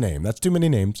 Pick a name. That's too many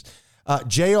names.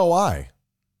 JOI.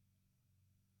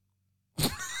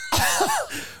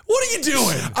 What are you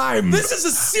doing? This is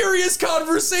a serious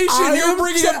conversation. You're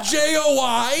bringing up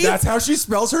JOI. That's how she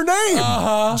spells her name.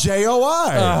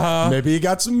 JOI. Maybe you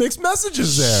got some mixed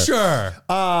messages there. Sure.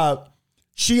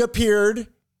 She appeared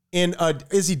in a...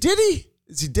 Is he Diddy?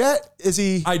 Is he dead? Is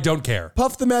he... I don't care.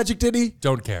 Puff the Magic Diddy?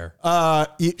 Don't care.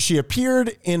 She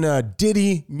appeared in a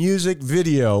Diddy music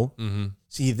video.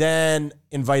 He then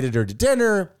invited her to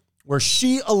dinner where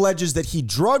she alleges that he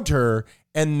drugged her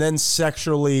and then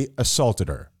sexually assaulted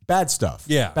her. Bad stuff.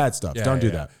 Yeah. Bad stuff. Don't do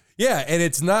that. Yeah, and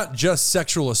it's not just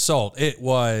sexual assault. There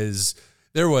was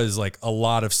like a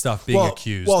lot of stuff being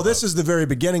accused. Well, this is the very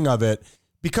beginning of it.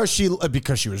 Because she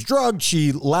was drugged,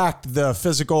 she lacked the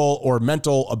physical or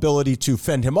mental ability to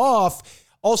fend him off.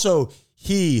 Also,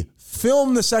 he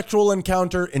filmed the sexual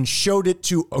encounter and showed it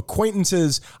to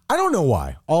acquaintances. I don't know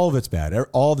why. All of it's bad.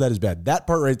 All of that is bad. That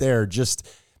part right there just...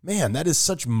 Man, that is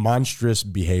such monstrous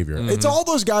behavior. It's all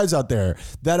those guys out there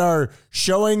that are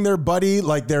showing their buddy,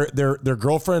 like their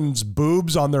girlfriend's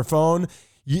boobs on their phone.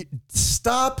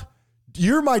 Stop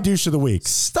You're my douche of the week.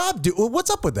 Stop. What's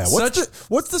up with that?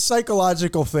 What's the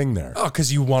psychological thing there? Oh,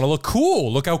 because you want to look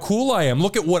cool. Look how cool I am.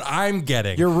 Look at what I'm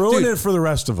getting. You're ruining it for the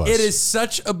rest of us. It is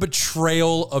such a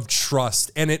betrayal of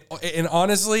trust. And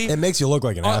honestly, it makes you look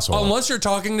like an asshole. Unless you're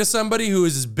talking to somebody who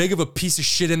is as big of a piece of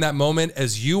shit in that moment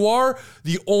as you are,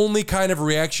 the only kind of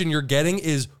reaction you're getting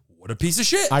is, what a piece of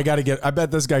shit. I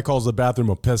bet this guy calls the bathroom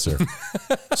a pisser.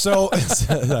 So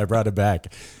I brought it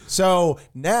back. So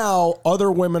now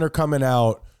other women are coming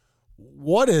out.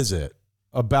 What is it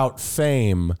about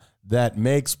fame that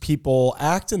makes people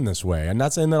act in this way? I'm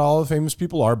not saying that all the famous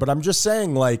people are, but I'm just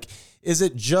saying, like, is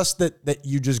it just that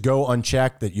you just go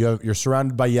unchecked, that you're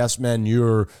surrounded by yes men,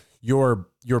 your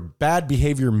bad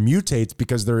behavior mutates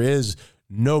because there is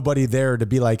nobody there to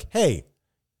be like, hey,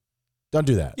 don't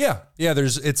do that. Yeah.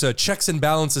 It's a checks and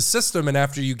balances system, and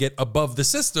after you get above the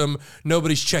system,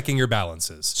 nobody's checking your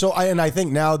balances. So I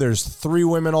think now there's 3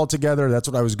 women altogether. That's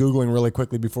what I was Googling really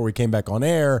quickly before we came back on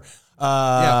air.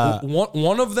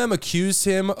 One of them accused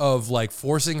him of like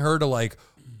forcing her to like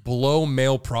blow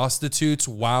male prostitutes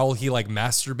while he like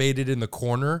masturbated in the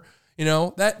corner. You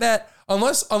know, that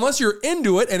unless you're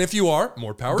into it, and if you are,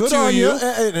 more power Good to on you.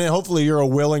 And hopefully you're a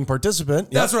willing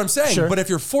participant. That's what I'm saying. Sure. But if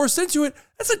you're forced into it,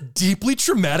 that's a deeply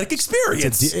traumatic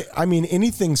experience.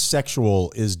 Anything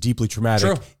sexual is deeply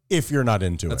traumatic. True. If you're not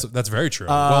into it. That's very true.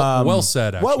 Well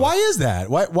said, actually. Why is that?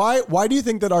 Why do you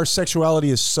think that our sexuality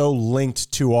is so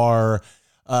linked to our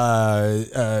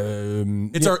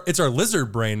it's our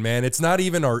lizard brain, man. It's not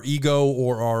even our ego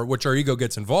or which our ego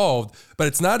gets involved, but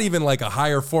it's not even like a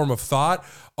higher form of thought.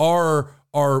 Our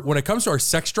when it comes to our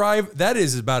sex drive, that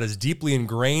is about as deeply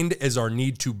ingrained as our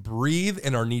need to breathe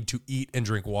and our need to eat and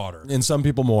drink water. And some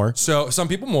people more. So some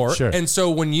people more. Sure. And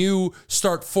so when you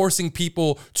start forcing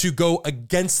people to go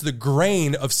against the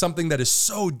grain of something that is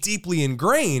so deeply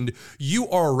ingrained, you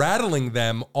are rattling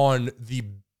them on the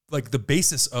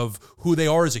basis of who they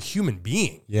are as a human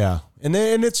being. Yeah. And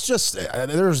it's just,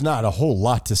 there's not a whole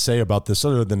lot to say about this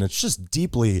other than it's just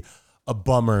deeply a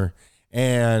bummer.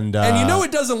 And you know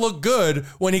it doesn't look good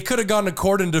when he could have gone to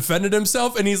court and defended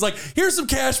himself, and he's like, here's some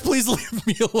cash, please leave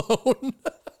me alone.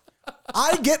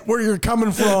 I get where you're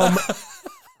coming from.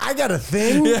 I got a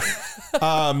thing.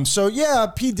 Yeah. So yeah,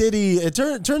 P. Diddy, it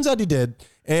turns out he did.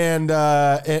 And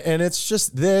it's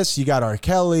just this, you got R.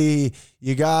 Kelly,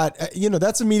 you got,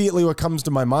 that's immediately what comes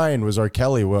to my mind was R.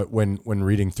 Kelly when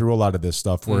reading through a lot of this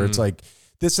stuff where it's like,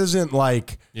 this isn't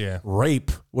like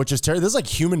rape, which is terrible. This is like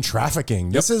human trafficking.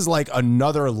 Yep. This is like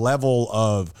another level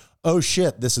of, oh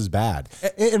shit, this is bad.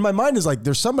 And my mind is like,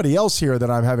 there's somebody else here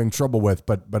that I'm having trouble with,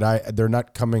 but they're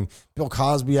not coming. Bill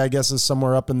Cosby, I guess, is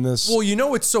somewhere up in this. Well,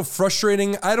 what's so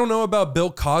frustrating? I don't know about Bill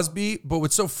Cosby, but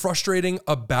what's so frustrating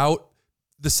about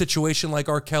the situation like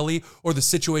R. Kelly or the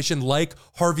situation like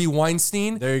Harvey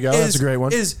Weinstein. There you go. That's a great one.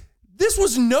 This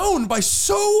was known by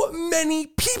so many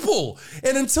people.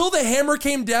 And until the hammer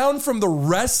came down from the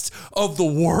rest of the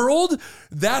world,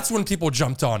 that's when people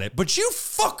jumped on it. But you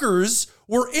fuckers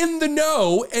were in the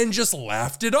know and just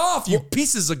laughed it off, you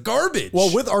pieces of garbage.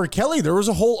 Well, with R. Kelly, there was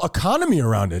a whole economy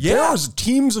around it. Yeah. There was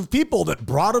teams of people that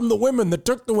brought him the women, that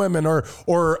took the women,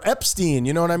 or Epstein,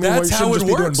 you know what I mean? That's how it just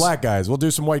be doing works. Black guys. We'll do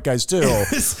some white guys too.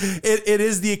 It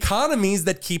is the economies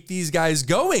that keep these guys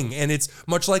going. And it's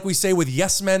much like we say with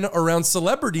yes men around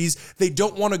celebrities, they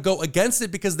don't want to go against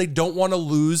it because they don't want to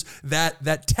lose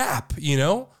that tap,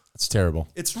 It's terrible.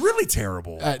 It's really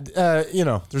terrible.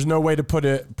 There's no way to put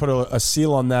a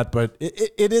seal on that, but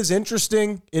it is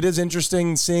interesting. It is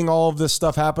interesting seeing all of this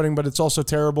stuff happening, but it's also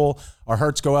terrible. Our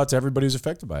hearts go out to everybody who's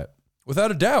affected by it.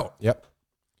 Without a doubt. Yep.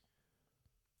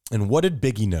 And what did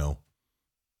Biggie know?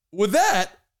 With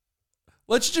that,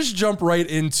 let's just jump right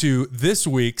into this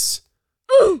week's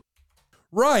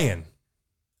Ryan.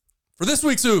 For this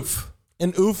week's oof.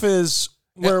 And oof is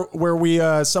where we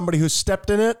somebody who stepped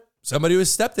in it. Somebody who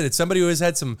has stepped in it. Somebody who has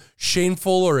had some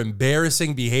shameful or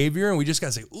embarrassing behavior, and we just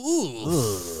gotta say,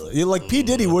 ooh. Like P.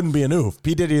 Diddy wouldn't be an oof.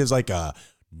 P. Diddy is like a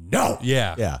no.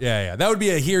 Yeah. That would be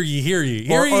a hear ye, hear ye.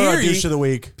 Hear ye, or hear a ye. douche of the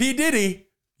week. P. Diddy,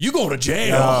 you go to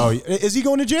jail. Oh, is he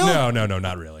going to jail? No,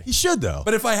 not really. He should though.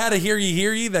 But if I had a hear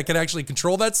ye that could actually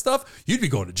control that stuff, you'd be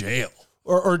going to jail.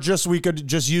 Or just we could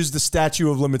just use the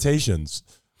statute of limitations.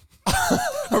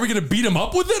 Are we going to beat him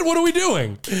up with it? What are we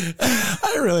doing?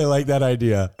 I really like that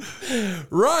idea.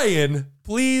 Ryan,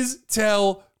 please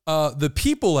tell the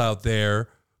people out there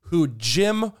who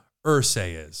Jim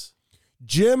Irsay is.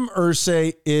 Jim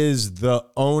Irsay is the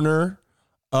owner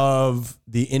of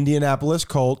the Indianapolis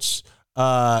Colts,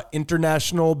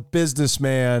 international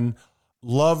businessman,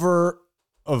 lover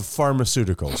of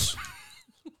pharmaceuticals.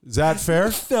 Is that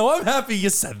fair? No, I'm happy you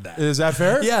said that. Is that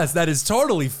fair? Yes, that is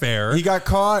totally fair. He got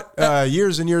caught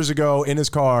years and years ago in his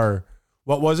car.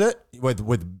 What was it?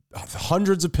 With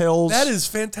hundreds of pills. That is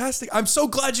fantastic. I'm so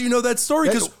glad you know that story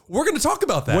because we're going to talk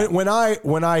about that.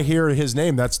 When I hear his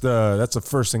name, that's the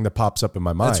first thing that pops up in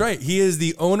my mind. That's right. He is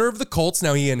the owner of the Colts.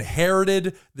 Now, he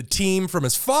inherited the team from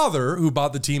his father, who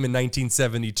bought the team in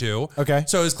 1972. Okay.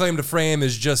 So his claim to fame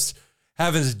is just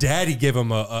having his daddy give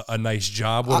him a nice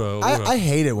job. I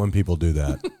hate it when people do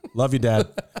that. Love you, Dad.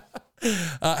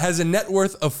 Has a net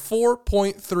worth of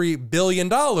 $4.3 billion.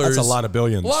 That's a lot of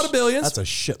billions. A lot of billions. That's a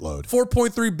shitload.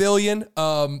 $4.3 billion.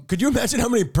 Could you imagine how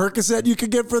many Percocet you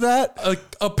could get for that?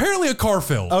 Apparently a car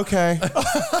fill. Okay.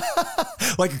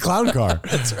 Like a clown car.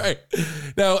 That's right.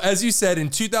 Now, as you said, in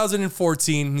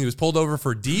 2014, he was pulled over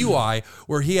for DUI,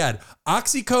 where he had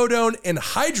oxycodone and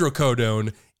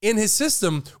hydrocodone in his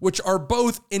system, which are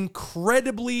both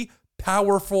incredibly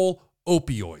powerful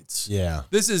opioids. Yeah.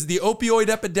 This is the opioid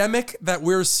epidemic that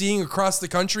we're seeing across the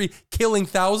country, killing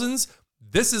thousands.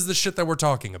 This is the shit that we're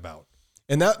talking about.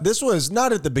 And this was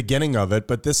not at the beginning of it,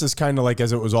 but this is kind of like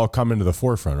as it was all coming to the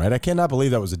forefront, right? I cannot believe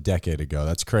that was a decade ago.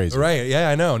 That's crazy. Right. Yeah,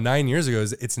 I know. 9 years ago.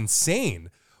 It's insane.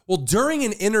 Well, during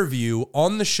an interview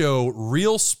on the show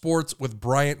Real Sports with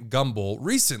Bryant Gumbel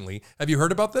recently, have you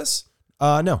heard about this?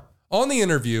 No. On the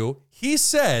interview, he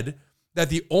said that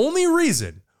the only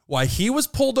reason why he was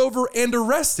pulled over and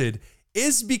arrested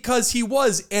is because he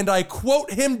was, and I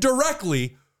quote him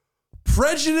directly,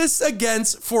 prejudiced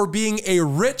against for being a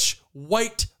rich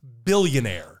white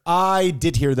billionaire. I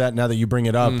did hear that now that you bring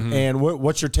it up. Mm-hmm. And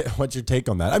what's your take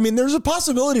on that? I mean, there's a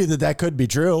possibility that could be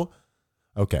true.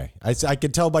 Okay. I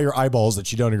could tell by your eyeballs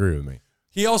that you don't agree with me.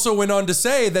 He also went on to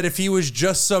say that if he was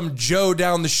just some Joe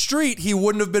down the street, he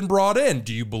wouldn't have been brought in.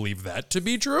 Do you believe that to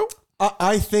be true?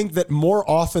 I think that more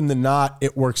often than not,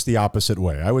 it works the opposite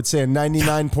way. I would say a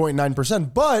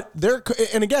 99.9%. But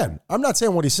and again, I'm not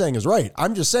saying what he's saying is right.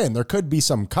 I'm just saying there could be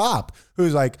some cop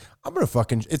who's like, I'm going to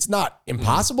fucking, it's not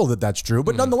impossible that that's true.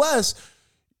 But nonetheless,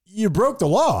 you broke the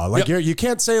law. Like you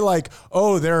can't say like,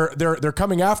 oh, they're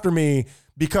coming after me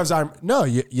because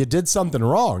you did something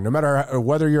wrong. No matter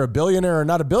whether you're a billionaire or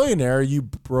not a billionaire, you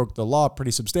broke the law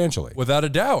pretty substantially. Without a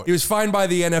doubt. He was fined by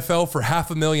the NFL for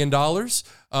 $500,000.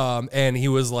 And he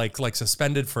was like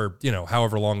suspended for,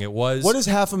 however long it was. What is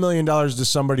 $500,000 to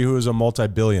somebody who is a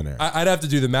multi-billionaire? I'd have to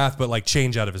do the math, but like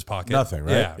change out of his pocket. Nothing,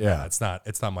 right? Yeah. It's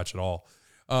not much at all.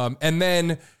 And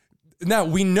then now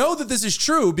we know that this is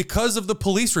true because of the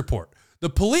police report. The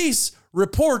police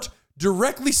report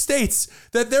directly states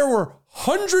that there were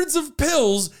hundreds of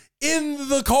pills in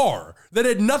the car that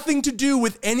had nothing to do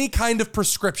with any kind of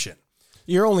prescription.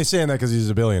 You're only saying that because he's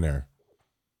a billionaire.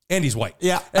 And he's white.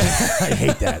 Yeah. I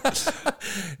hate that.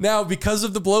 Now, because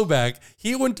of the blowback,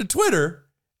 he went to Twitter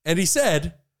and he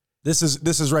said, This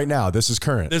is right now. This is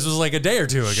current. This was like a day or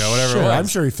two ago, whatever it was. I'm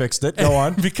sure he fixed it. Go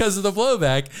on. Because of the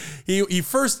blowback, he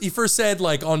first said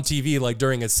like on TV, like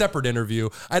during a separate interview,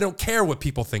 I don't care what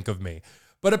people think of me.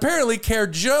 But apparently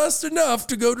cared just enough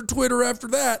to go to Twitter after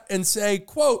that and say,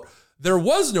 quote, there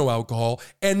was no alcohol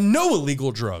and no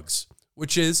illegal drugs,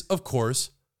 which is, of course,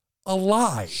 a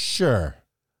lie. Sure.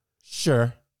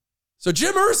 So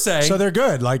Jim Irsay. So they're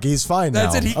good. Like he's fine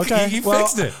now. That's it. He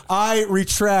fixed it. I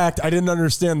retract. I didn't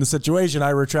understand the situation. I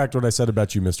retract what I said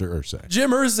about you, Mr. Irsay. Jim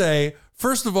Irsay,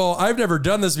 first of all, I've never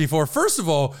done this before. First of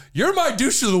all, you're my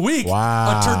douche of the week.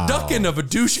 Wow. A turducken of a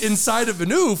douche inside of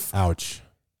an oof. Ouch.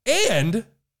 And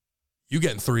you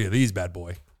getting 3 of these, bad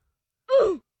boy.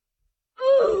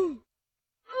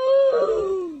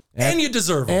 And you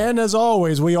deserve them. And as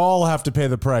always, we all have to pay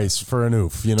the price for an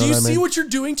oof. You know Do you what I mean? see what you're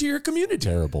doing to your community?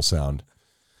 Terrible sound.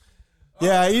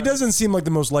 Yeah, he doesn't seem like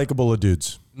the most likable of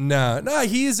dudes. No,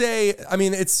 he's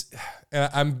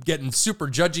I'm getting super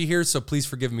judgy here, so please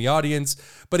forgive me, audience.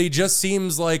 But he just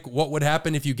seems like what would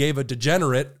happen if you gave a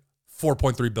degenerate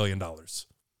 $4.3 billion.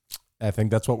 I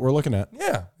think that's what we're looking at.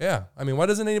 Yeah. I mean, why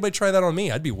doesn't anybody try that on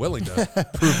me? I'd be willing to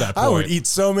prove that point. I would eat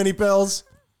so many pills.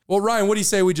 Well, Ryan, what do you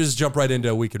say we just jump right into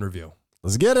a week in review?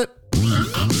 Let's get it.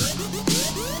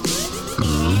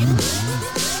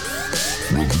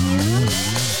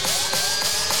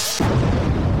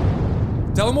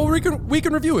 Tell them what week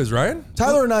in review is, Ryan.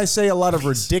 Tyler and I say a lot of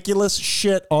ridiculous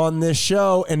shit on this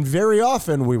show, and very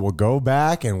often we will go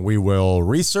back and we will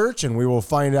research and we will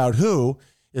find out who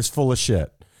is full of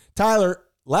shit. Tyler,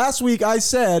 last week I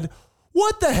said,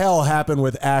 what the hell happened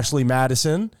with Ashley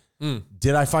Madison?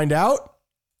 Did I find out?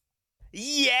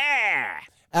 Yeah.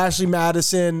 Ashley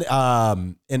Madison,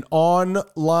 an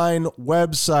online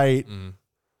website,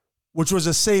 which was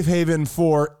a safe haven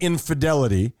for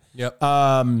infidelity. Yep.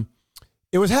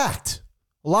 It was hacked.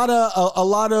 A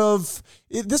lot of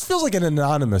this feels like an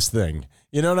anonymous thing.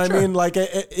 You know what I mean? Like,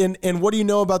 and what do you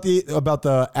know about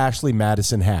the Ashley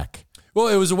Madison hack? Well,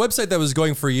 it was a website that was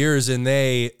going for years, and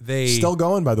they still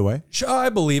going, by the way. I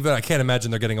believe it. I can't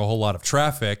imagine they're getting a whole lot of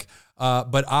traffic.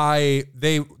 But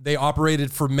they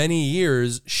operated for many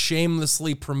years,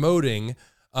 shamelessly promoting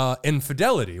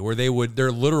infidelity, where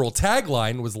their literal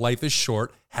tagline was "Life is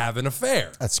short, have an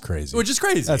affair." That's crazy. Which is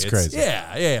crazy. That's crazy.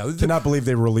 Yeah. I cannot believe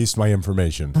they released my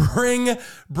information.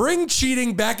 Bring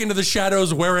cheating back into the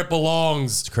shadows where it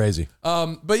belongs. It's crazy.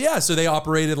 But yeah, so they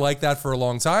operated like that for a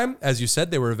long time. As you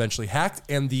said, they were eventually hacked,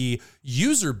 and the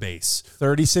user base,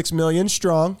 36 million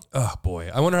strong. Oh boy,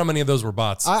 I wonder how many of those were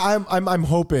bots. I'm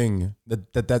hoping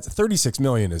that's 36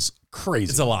 million is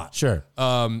crazy. It's a lot. Sure.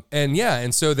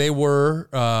 And so they were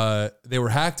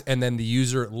hacked, and then the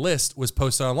user list was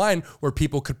posted online where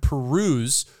people could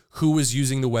peruse who was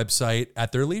using the website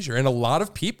at their leisure. And a lot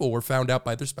of people were found out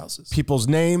by their spouses. People's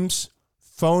names,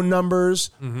 phone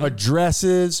numbers,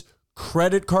 addresses,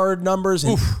 credit card numbers,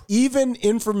 and even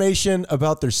information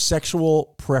about their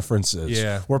sexual preferences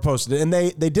were posted. And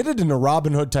they did it in a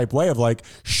Robin Hood type way of like,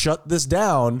 shut this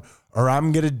down or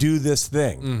I'm going to do this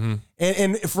thing.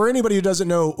 And for anybody who doesn't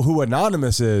know who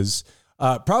Anonymous is,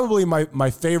 probably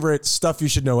my favorite Stuff You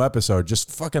Should Know episode.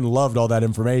 Just fucking loved all that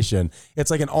information.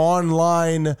 It's like an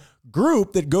online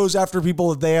group that goes after people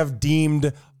that they have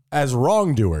deemed as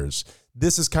wrongdoers.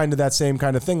 This is kind of that same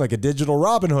kind of thing, like a digital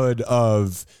Robin Hood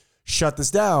of shut this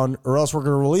down or else we're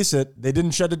going to release it. They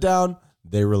didn't shut it down.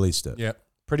 They released it. Yeah.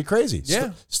 Pretty crazy.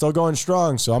 Yeah. Still going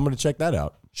strong. So I'm going to check that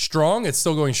out. Strong? It's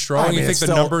still going strong? I mean, you think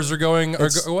the numbers are going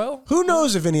well? Who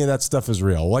knows if any of that stuff is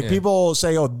real? Like people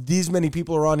say, oh, these many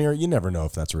people are on here. You never know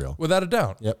if that's real. Without a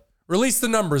doubt. Yep. Release the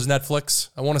numbers, Netflix.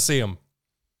 I want to see them.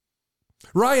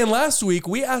 Ryan, last week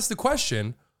we asked the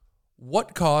question,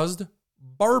 what caused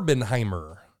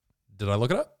Barbenheimer? Did I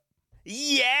look it up?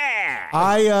 Yeah.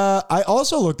 I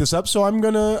also looked this up, so I'm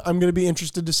gonna be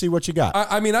interested to see what you got.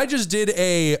 I mean, I just did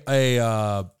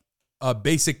a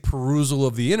basic perusal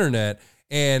of the internet,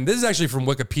 and this is actually from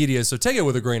Wikipedia, so take it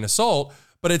with a grain of salt.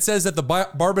 But it says that the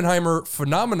Barbenheimer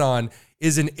phenomenon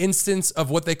is an instance of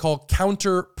what they call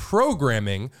counter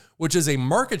programming, which is a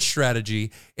market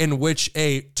strategy in which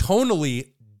a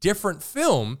tonally different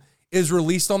film is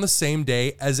released on the same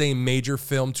day as a major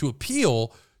film to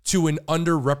appeal to an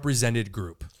underrepresented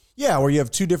group. Yeah, where you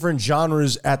have two different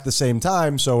genres at the same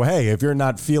time. So, hey, if you're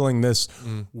not feeling this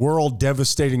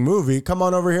world-devastating movie, come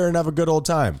on over here and have a good old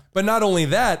time. But not only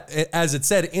that, as it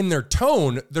said, in their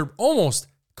tone, they're almost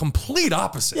complete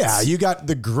opposites. Yeah, you got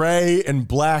the gray and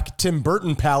black Tim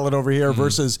Burton palette over here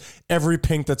versus every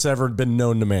pink that's ever been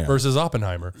known to man. Versus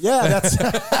Oppenheimer. Yeah, that's...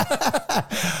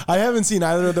 I haven't seen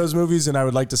either of those movies, and I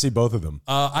would like to see both of them.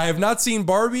 I have not seen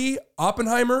Barbie.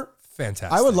 Oppenheimer,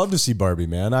 fantastic. I would love to see Barbie,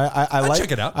 man. I like,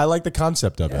 check it out. I like the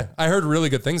concept of it. I heard really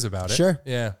good things about it. Sure.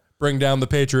 Yeah. Bring down the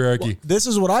patriarchy. Well, this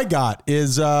is what I got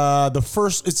is the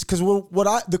first. It's because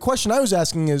the question I was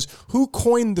asking is who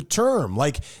coined the term?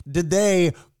 Like, did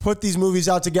they put these movies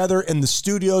out together and the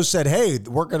studios said, "Hey,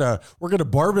 we're gonna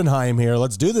Barbenheim here.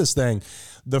 Let's do this thing."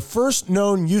 The first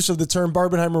known use of the term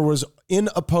Barbenheimer was in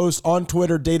a post on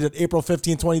Twitter dated April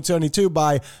 15, 2022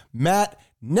 by Matt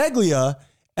Neglia,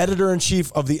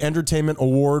 editor-in-chief of the entertainment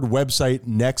award website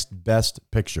Next Best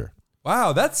Picture.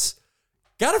 Wow, that's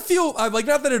gotta feel like,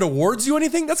 not that it awards you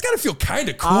anything, that's gotta feel kind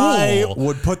of cool. I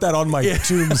would put that on my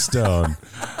tombstone.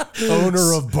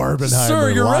 Owner of Barbenheimer.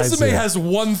 Sir, your resume has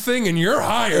one thing and you're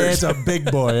hired. It's a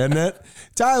big boy, isn't it?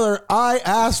 Tyler, I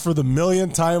asked for the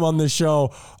millionth time on this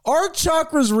show, are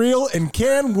chakras real and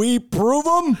can we prove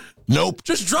them? Nope.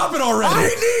 Just drop it already. I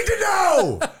need to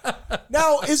know.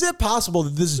 Now, is it possible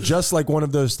that this is just like one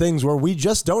of those things where we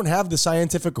just don't have the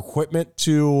scientific equipment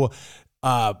to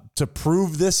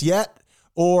prove this yet?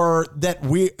 Or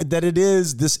that it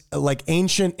is this like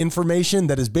ancient information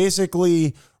that is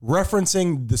basically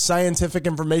referencing the scientific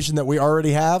information that we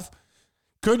already have?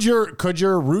 Could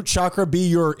your root chakra be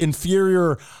your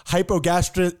inferior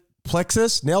hypogastric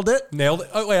plexus? Nailed it? Nailed it.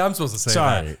 Oh, wait, I'm supposed to say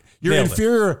Sorry. that. Your Nailed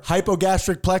inferior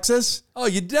hypogastric plexus? Oh,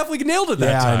 you definitely nailed it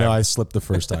that yeah, time. I know. I slipped the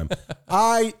first time.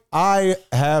 I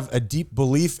have a deep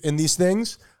belief in these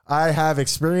things. I have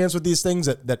experience with these things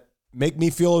that make me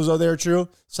feel as though they're true.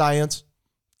 Science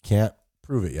can't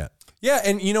prove it yet. Yeah,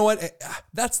 and you know what?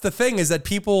 That's the thing is that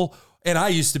people, and I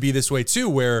used to be this way too,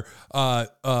 where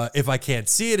if I can't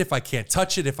see it, if I can't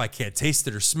touch it, if I can't taste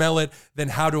it or smell it, then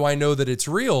how do I know that it's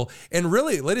real? And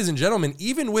really, ladies and gentlemen,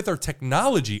 even with our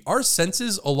technology, our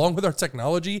senses along with our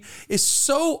technology is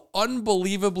so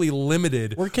unbelievably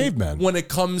limited. We're cavemen. When it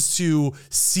comes to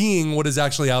seeing what is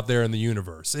actually out there in the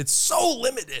universe. It's so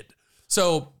limited.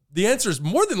 So the answer is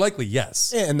more than likely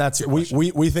yes. And that's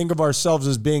we think of ourselves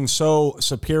as being so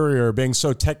superior, being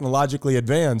so technologically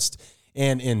advanced.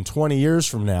 And in 20 years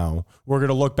from now, we're going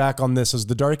to look back on this as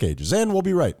the Dark Ages, and we'll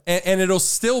be right. And it'll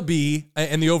still be,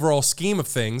 in the overall scheme of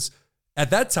things, at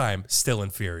that time, still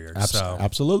inferior.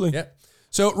 Absolutely. Yeah.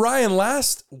 So, Ryan,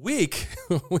 last week,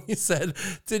 we said,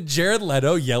 did Jared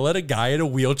Leto yell at a guy in a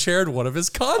wheelchair at one of his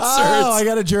concerts? Oh, I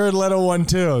got a Jared Leto one,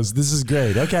 too. This is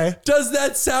great. Okay. Does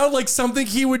that sound like something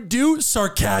he would do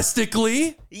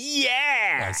sarcastically?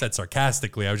 Yeah. I said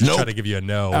sarcastically. I was just trying to give you a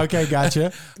no. Okay,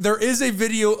 gotcha. There is a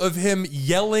video of him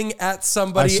yelling at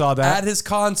somebody I saw that. at his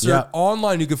concert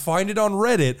online. You can find it on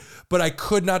Reddit, but I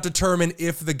could not determine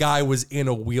if the guy was in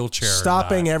a wheelchair.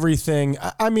 Stopping everything.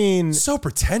 I mean, So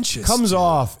pretentious. comes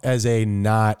off as a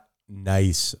not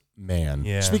nice man.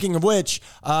 Yeah. Speaking of which,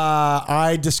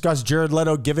 I discussed Jared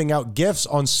Leto giving out gifts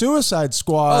on Suicide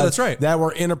Squad. Oh, that's right. That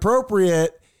were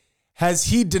inappropriate. Has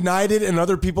he denied it and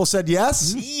other people said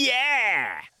yes?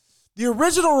 Yeah. The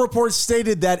original report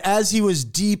stated that as he was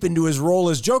deep into his role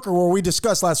as Joker, where we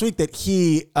discussed last week that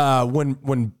he,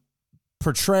 when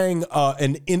portraying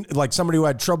like somebody who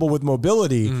had trouble with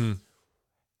mobility,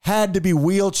 had to be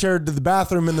wheelchaired to the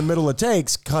bathroom in the middle of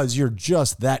takes because you're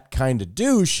just that kind of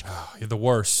douche. You're the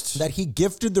worst. That he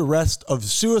gifted the rest of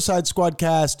Suicide Squad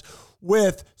cast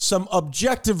with some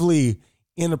objectively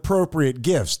inappropriate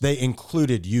gifts. They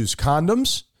included used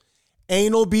condoms,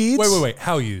 anal beads. Wait.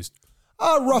 How used?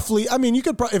 Roughly. I mean, you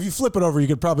could if you flip it over, you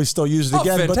could probably still use it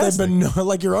again, fantastic. but they've been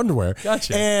like your underwear.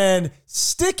 Gotcha. And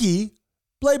sticky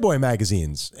Playboy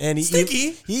magazines. And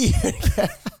Sticky?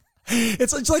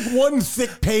 It's like one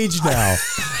thick page now.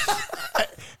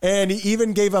 And he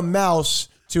even gave a mouse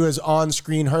to his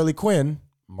on-screen Harley Quinn,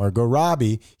 Margot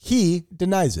Robbie. He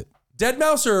denies it. Dead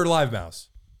mouse or live mouse?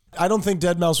 I don't think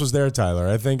Dead Mouse was there, Tyler.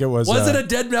 I think it was... Was it a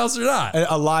dead mouse or not?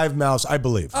 a live mouse, I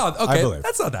believe. Oh, okay. I believe.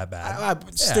 That's not that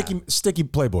bad. Sticky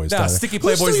Playboys, No, Tyler. sticky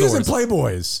Who's Playboys still the using worst.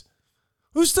 Playboys?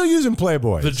 Who's still using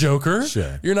Playboys? The Joker?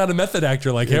 Sure. You're not a method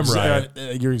actor like him,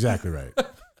 Ryan. You're exactly right.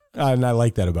 And I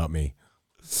like that about me.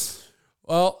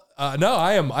 Well, no,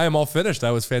 I am all finished.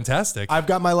 That was fantastic. I've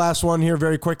got my last one here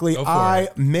very quickly. Go for I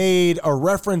it. made a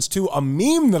reference to a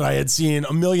meme that I had seen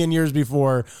a million years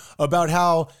before about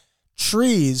how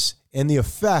trees and the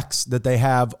effects that they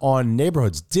have on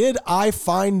neighborhoods. Did I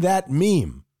find that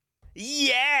meme?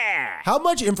 Yeah. How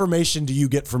much information do you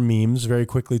get from memes very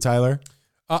quickly, Tyler?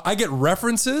 I get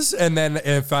references, and then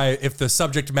if the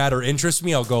subject matter interests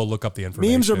me, I'll go look up the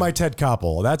information. Memes are my Ted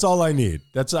Koppel. That's all I need.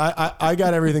 I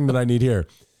got everything that I need here.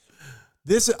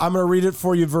 I'm going to read it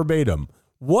for you verbatim.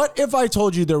 What if I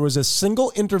told you there was a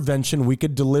single intervention we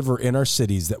could deliver in our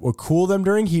cities that would cool them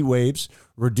during heat waves,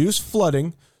 reduce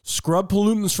flooding, scrub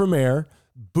pollutants from air,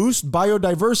 boost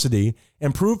biodiversity,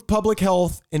 improve public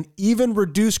health, and even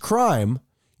reduce crime?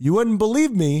 You wouldn't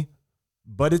believe me,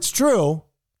 but it's true.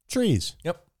 Trees.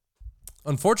 Yep.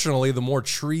 Unfortunately, the more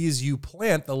trees you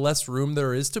plant, the less room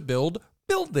there is to build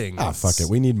buildings. Ah, fuck it.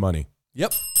 We need money.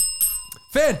 Yep.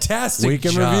 Fantastic Week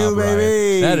in job, review, Ryan.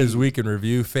 baby. That is Week in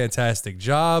Review. Fantastic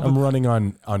job. I'm running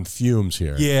on fumes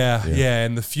here. Yeah.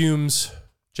 And the fumes,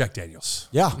 Jack Daniels.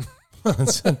 Yeah.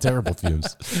 It's terrible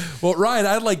fumes. Well, Ryan,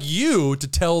 I'd like you to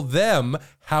tell them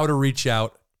how to reach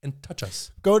out and touch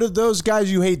us. Go to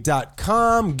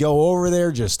thoseguysyouhate.com. Go over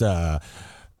there. Just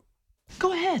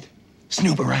Go ahead.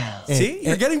 Snoop around. See,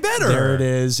 you're getting better. There it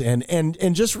is.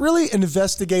 And just really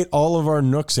investigate all of our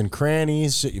nooks and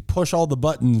crannies. You push all the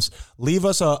buttons. Leave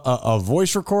us a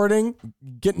voice recording.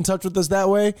 Get in touch with us that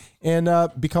way and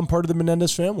become part of the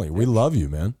Menendez family. We love you,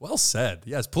 man. Well said.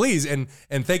 Yes, please. And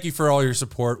thank you for all your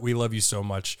support. We love you so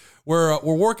much. We're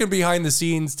working behind the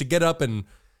scenes to get up and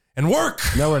work.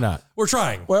 No, we're not. We're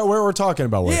trying. Well, we're talking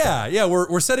about work. Yeah.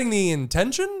 We're setting the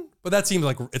intention, but that seems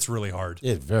like it's really hard.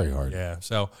 It's very hard. Yeah.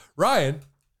 So, Ryan,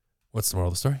 what's the moral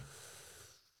of the story?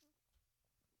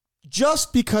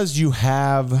 Just because you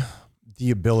have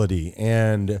the ability,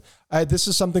 and this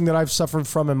is something that I've suffered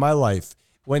from in my life,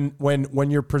 when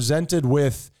you're presented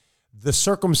with the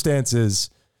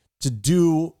circumstances to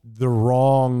do the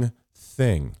wrong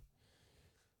thing.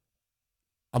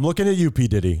 I'm looking at you, P.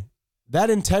 Diddy. That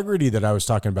integrity that I was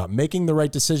talking about, making the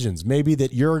right decisions, maybe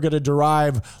that you're going to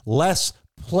derive less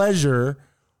pleasure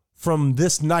from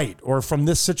this night or from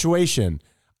this situation.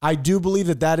 I do believe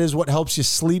that is what helps you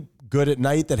sleep good at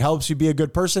night, that helps you be a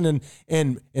good person.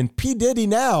 And P. Diddy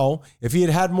now, if he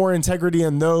had more integrity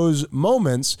in those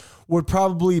moments, would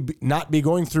probably not be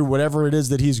going through whatever it is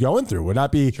that he's going through. Would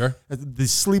not be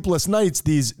these sleepless nights,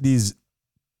 these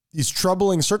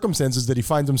troubling circumstances that he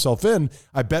finds himself in.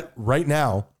 I bet right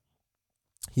now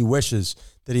he wishes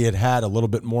that he had had a little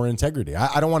bit more integrity.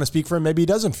 I don't want to speak for him. Maybe he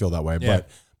doesn't feel that way,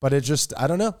 but it just, I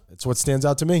don't know. It's what stands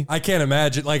out to me. I can't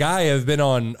imagine. Like, I have been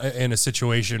in a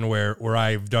situation where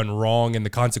I've done wrong and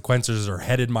the consequences are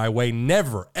headed my way.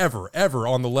 Never, ever, ever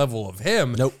on the level of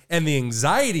him. Nope. And the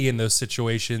anxiety in those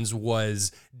situations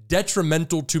was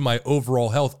detrimental to my overall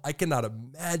health. I cannot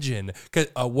imagine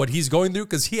what he's going through,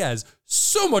 because he has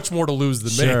so much more to lose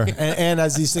than me. and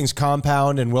as these things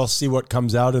compound, and we'll see what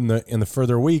comes out in the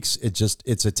further weeks,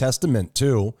 it's a testament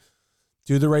to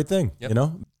do the right thing. Yep. You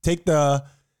know, take the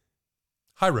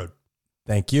high road.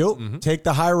 Thank you. Mm-hmm. Take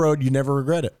the high road. You never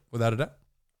regret it. Without a doubt.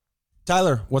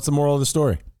 Tyler, what's the moral of the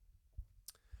story?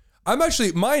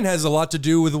 Mine has a lot to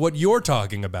do with what you're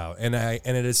talking about. And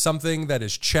it is something that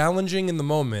is challenging in the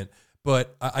moment,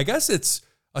 but I guess it's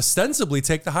ostensibly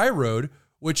take the high road,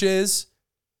 which is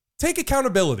take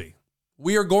accountability.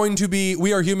 We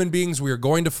are human beings. We are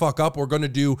going to fuck up. We're going to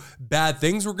do bad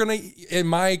things. We're going to, in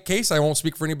my case, I won't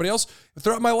speak for anybody else, but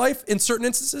throughout my life, in certain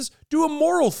instances, do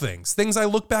immoral things I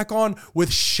look back on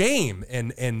with shame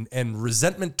and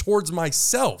resentment towards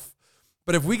myself.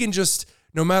 But if we can just,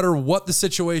 no matter what the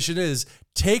situation is,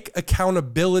 take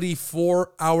accountability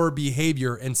for our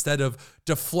behavior instead of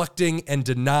deflecting and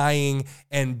denying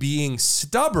and being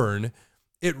stubborn,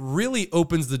 it really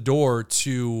opens the door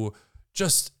to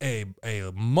just a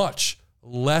much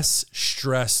less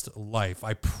stressed life.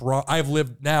 I've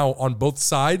lived now on both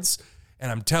sides,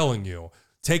 and I'm telling you,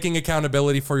 taking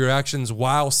accountability for your actions,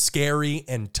 while scary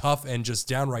and tough and just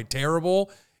downright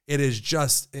terrible, it is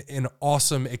just an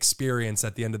awesome experience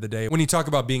at the end of the day when you talk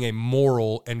about being a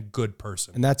moral and good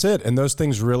person. And that's it. And those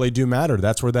things really do matter.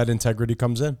 That's where that integrity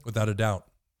comes in. Without a doubt.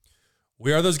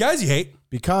 We are those guys you hate.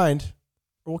 Be kind,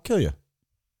 or we'll kill you.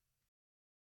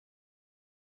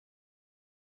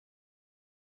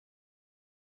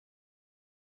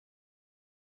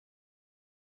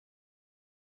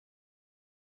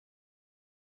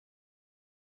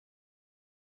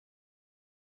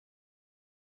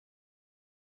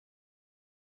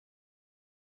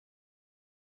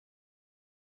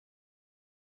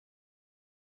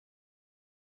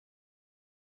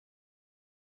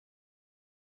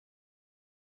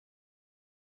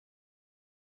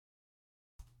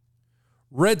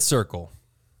 Red circle.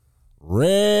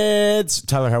 Reds.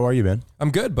 Tyler, how are you, man?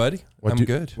 I'm good, buddy. I'm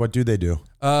good. What do they do?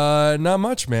 Not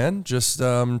much, man. Just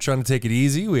trying to take it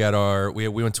easy. We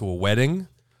went to a wedding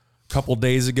a couple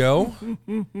days ago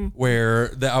where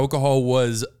the alcohol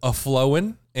was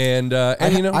a-flowing. And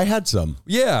you know, I had some.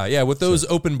 Yeah. With those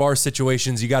open bar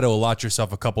situations, you got to allot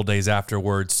yourself a couple days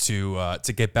afterwards to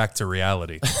get back to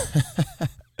reality.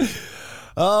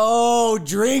 Oh,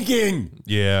 drinking.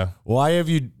 Yeah. Why have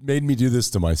you made me do this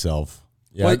to myself?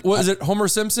 Yeah. Wait, was it Homer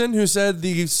Simpson who said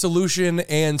the solution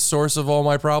and source of all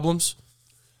my problems?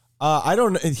 I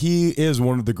don't know. He is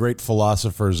one of the great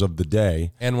philosophers of the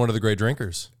day. And one of the great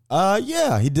drinkers.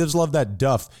 Yeah, he does love that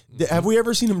duff. Have we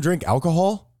ever seen him drink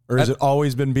alcohol? Or has it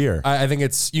always been beer? I think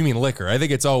you mean liquor. I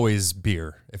think it's always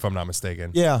beer, if I'm not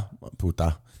mistaken. Yeah,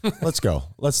 puta. Let's go.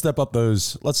 Let's step up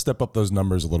those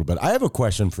numbers a little bit. I have a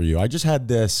question for you. I just had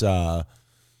this. I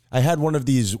had one of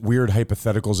these weird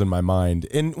hypotheticals in my mind,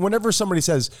 and whenever somebody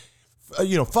says,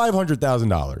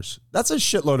 $500,000, that's a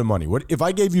shitload of money. What if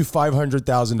I gave you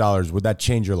 $500,000? Would that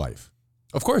change your life?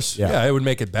 Of course. Yeah, it would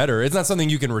make it better. It's not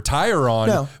something you can retire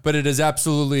on, but it is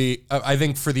absolutely. I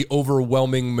think for the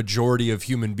overwhelming majority of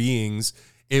human beings,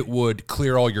 it would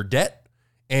clear all your debt.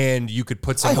 And you could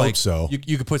put some, hope so.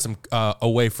 You could put some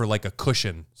away for like a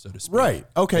cushion, so to speak. Right.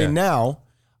 Okay. Yeah. Now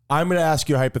I'm going to ask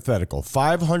you a hypothetical.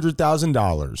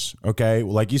 $500,000. Okay.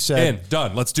 Like you said.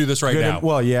 Done. Let's do this right now.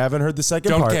 Well, you haven't heard the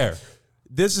second part. Don't care.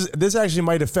 This actually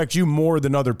might affect you more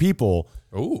than other people.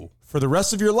 Ooh. For the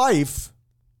rest of your life,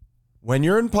 when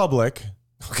you're in public.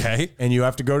 Okay. And you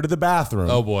have to go to the bathroom.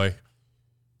 Oh boy.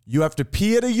 You have to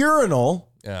pee at a urinal.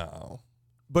 Oh.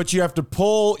 But you have to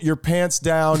pull your pants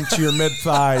down to your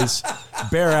mid-thighs,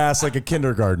 bare ass like a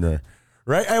kindergartner,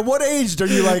 right? At what age are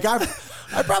you like, I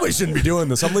probably shouldn't be doing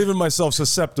this. I'm leaving myself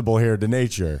susceptible here to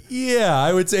nature. Yeah,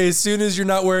 I would say as soon as you're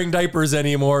not wearing diapers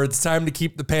anymore, it's time to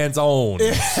keep the pants on.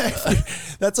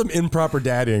 That's some improper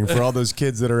daddying for all those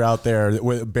kids that are out there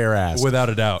with bare ass. Without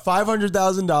a doubt.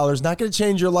 $500,000, not going to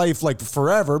change your life like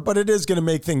forever, but it is going to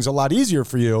make things a lot easier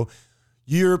for you.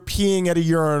 You're peeing at a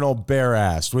urinal bare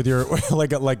assed with your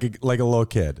like a little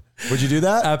kid. Would you do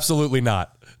that? Absolutely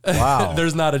not. Wow.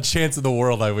 There's not a chance in the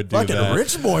world I would do Fucking that.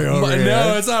 Rich boy over here.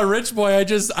 No, it's not rich boy.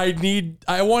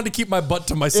 I want to keep my butt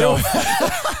to myself.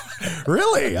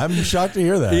 Really? I'm shocked to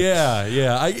hear that.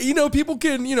 Yeah. People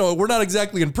can, we're not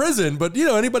exactly in prison, but,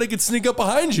 anybody can sneak up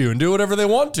behind you and do whatever they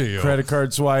want to you. Credit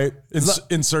card swipe,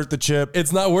 insert the chip.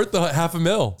 It's not worth the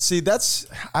 $500,000. See,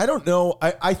 I don't know.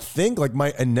 I think like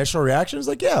my initial reaction is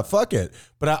like, yeah, fuck it.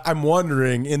 But I'm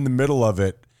wondering in the middle of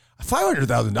it,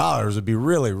 $500,000 would be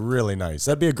really, really nice.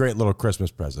 That'd be a great little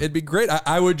Christmas present. It'd be great.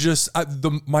 I would just,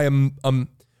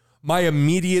 my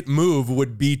immediate move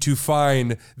would be to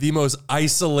find the most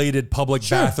isolated public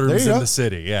bathrooms in the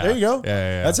city. Yeah. There you go.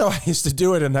 Yeah. That's how I used to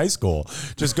do it in high school.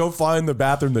 Just go find the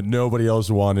bathroom that nobody else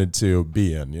wanted to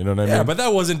be in. You know what I mean? Yeah, but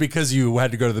that wasn't because you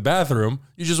had to go to the bathroom.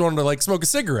 You just wanted to like smoke a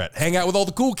cigarette, hang out with all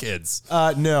the cool kids.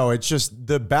 No, it's just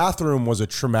the bathroom was a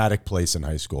traumatic place in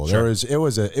high school. Sure. It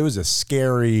was a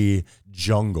scary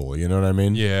jungle. You know what I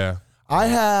mean? Yeah. I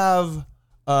have,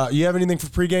 you have anything for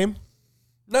pregame?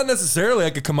 Not necessarily. I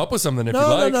could come up with something if you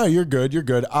like. No, you're good. You're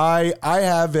good. I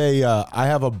have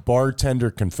a bartender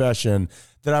confession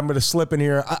that I'm going to slip in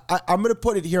here. I'm going to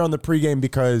put it here on the pregame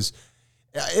because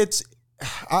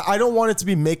I don't want it to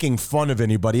be making fun of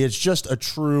anybody. It's just a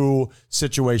true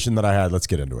situation that I had. Let's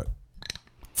get into it.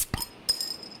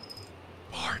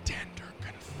 Bartender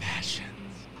confessions.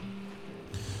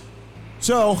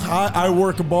 So I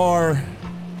work a bar.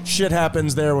 Shit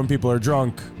happens there when people are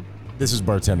drunk. This is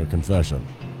bartender confession.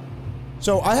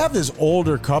 So I have this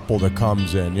older couple that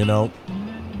comes in,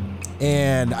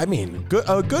 and I mean,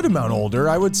 a good amount older.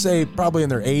 I would say probably in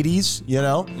their 80s,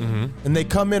 and they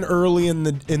come in early in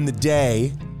the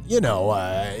day,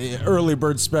 early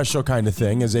bird special kind of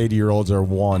thing, as 80-year-olds are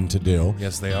wont to do.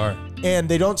 Yes, they are. And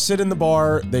they don't sit in the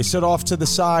bar. They sit off to the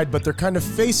side, but they're kind of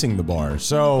facing the bar.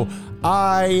 So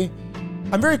I'm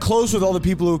very close with all the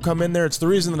people who come in there. It's the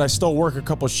reason that I still work a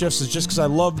couple shifts is just because I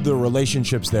love the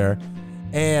relationships there.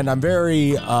 And I'm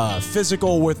very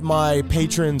physical with my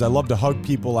patrons. I love to hug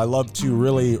people. I love to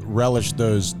really relish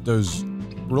those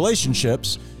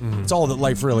relationships. It's all that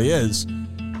life really is.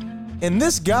 And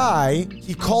this guy,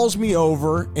 he calls me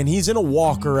over, and he's in a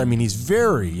walker. I mean,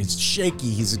 he's shaky.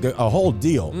 He's a whole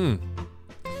deal.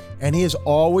 And he is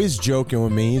always joking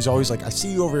with me. He's always like, I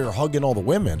see you over here hugging all the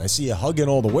women. I see you hugging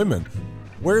all the women.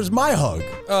 Where's my hug?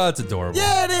 Oh, it's adorable.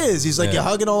 Yeah, it is. He's like, you're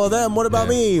hugging all of them. What about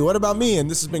me? What about me? And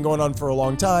this has been going on for a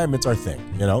long time. It's our thing,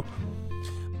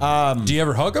 Do you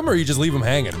ever hug them, or you just leave them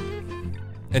hanging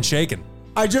and shaking?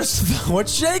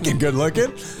 What's shaking? Good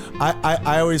looking.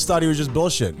 I always thought he was just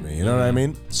bullshitting me. You know what I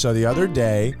mean? So the other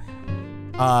day,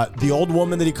 the old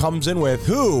woman that he comes in with,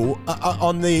 who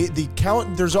on the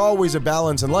count, there's always a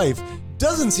balance in life,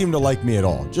 doesn't seem to like me at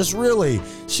all. Just really,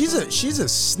 she's a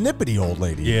snippety old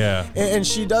lady. Yeah. And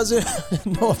she doesn't,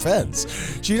 no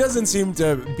offense, she doesn't seem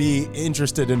to be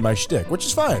interested in my shtick, which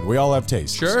is fine. We all have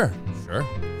tastes. Sure.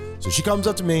 So she comes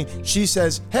up to me, she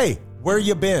says, hey, where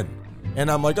you been? And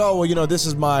I'm like, oh, well, this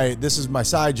is my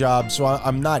side job, so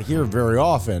I'm not here very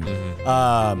often.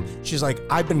 She's like,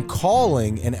 I've been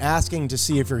calling and asking to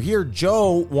see if you're here.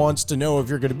 Joe wants to know if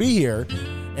you're going to be here.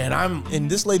 And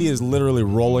this lady is literally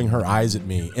rolling her eyes at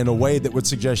me in a way that would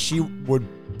suggest she would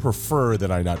prefer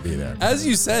that I not be there. As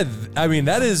you said, I mean,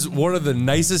 that is one of the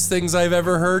nicest things I've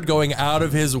ever heard, going out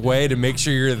of his way to make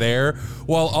sure you're there,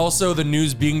 while also the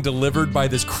news being delivered by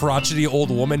this crotchety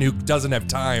old woman who doesn't have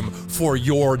time for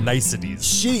your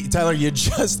niceties. Tyler, you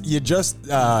just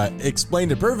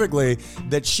explained it perfectly,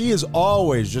 that she is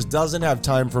always just doesn't have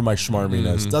time for my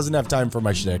schmarminess, doesn't have time for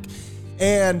my shtick.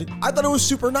 And I thought it was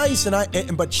super nice,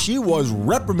 but she was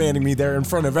reprimanding me there in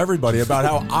front of everybody about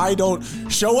how I don't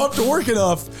show up to work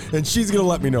enough, and she's gonna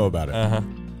let me know about it.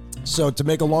 So to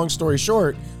make a long story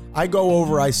short, I go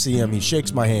over, I see him, he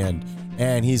shakes my hand,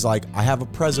 and he's like, I have a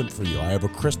present for you. I have a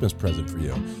Christmas present for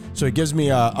you. So he gives me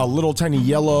a little tiny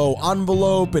yellow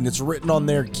envelope, and it's written on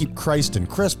there, Keep Christ in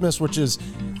Christmas, which is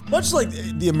much like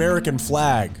the American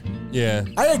flag. Yeah.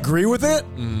 I agree with it,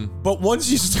 but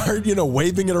once you start,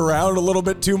 waving it around a little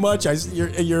bit too much,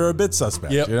 you're a bit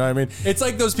suspect. Yep. You know what I mean? It's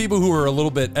like those people who are a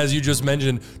little bit, as you just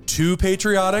mentioned, too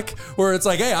patriotic, where it's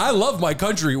like, hey, I love my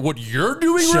country. What you're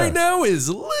doing right now is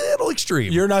a little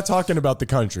extreme. You're not talking about the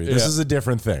country. This is a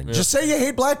different thing. Just say you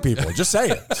hate black people. Just say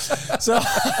it. So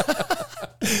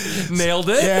nailed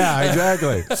it. Yeah,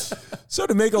 exactly. So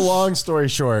to make a long story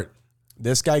short,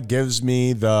 this guy gives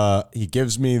me the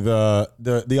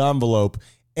envelope,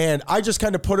 and I just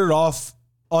kind of put it off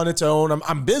on its own.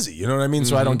 I'm busy, you know what I mean?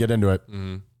 So I don't get into it.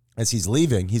 As he's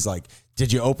leaving, he's like,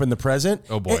 did you open the present?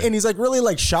 Oh boy. And he's like really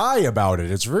like shy about it.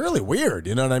 It's really weird,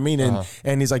 you know what I mean?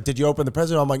 And he's like, did you open the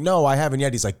present? I'm like, no, I haven't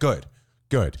yet. He's like, good.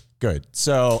 Good.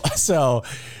 So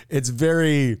it's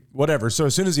very whatever. So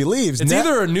as soon as he leaves, It's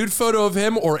either a nude photo of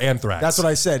him or anthrax. that's what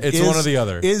I said. It's one or the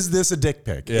other. Is this a dick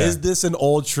pic? Yeah. Is this an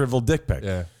old shriveled dick pic?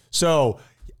 Yeah. So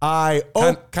I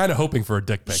kind of hoping for a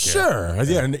dick pic. sure.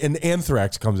 Yeah, and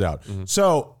anthrax comes out.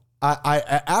 So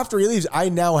I after he leaves, I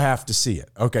now have to see it.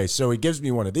 Okay, so he gives me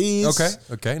one of these.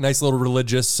 Okay. Nice little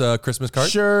religious Christmas card.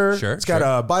 Sure. Sure. It's got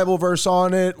a Bible verse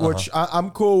on it, which I'm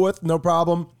cool with, no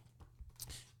problem.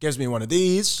 Gives me one of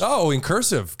these. Oh, in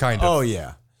cursive, kind of. Oh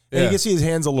yeah. And Yeah. you can see his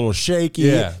hands a little shaky.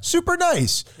 Yeah. Super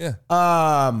nice. Yeah.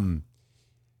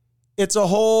 It's a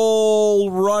whole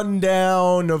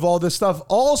rundown of all this stuff.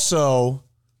 Also,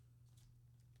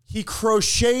 he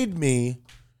crocheted me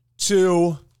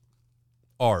two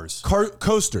Ours.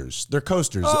 coasters. They're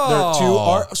coasters. Oh. They're two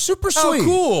are super How sweet.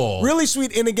 cool. Really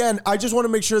sweet. And again, I just want to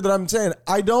make sure that I'm saying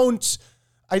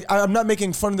I'm not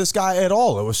making fun of this guy at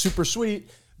all. It was super sweet.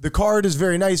 The card is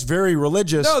very nice, very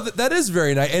religious. No, that is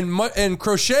very nice. And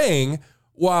crocheting,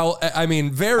 while I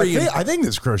mean I think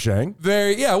this crocheting.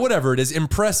 very whatever it is,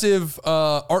 impressive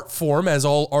art form, as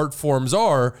all art forms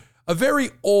are, a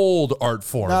very old art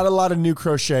form. Not a lot of new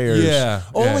crocheters. Yeah.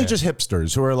 Only Yeah. just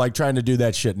hipsters who are like trying to do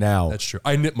that shit now. That's true.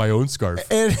 I knit my own scarf.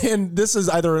 And this is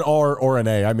either an R or an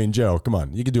A. I mean, Joe, come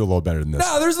on. You can do a little better than this.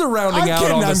 No, there's the rounding out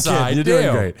kidding, on the I'm side. kidding. You're doing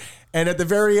Damn. great. And at the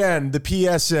very end, the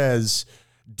PS says,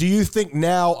 "Do you think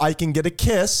now I can get a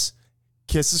kiss?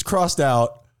 Kiss is crossed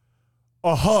out.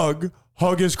 A hug.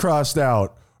 Hug is crossed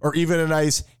out. Or even a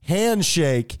nice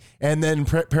handshake." And then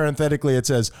parenthetically it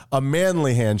says, "A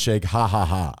manly handshake. Ha ha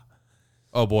ha."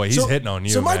 Oh boy, he's hitting on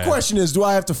you. So my man. question is, do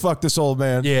I have to fuck this old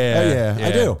man? Yeah,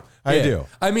 I do. I Yeah. do.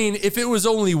 I mean, if it was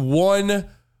only one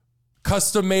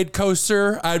custom-made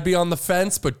coaster, I'd be on the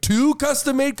fence. But two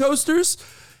custom-made coasters,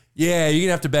 yeah, you're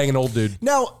gonna have to bang an old dude.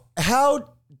 Now,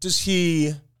 how does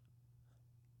he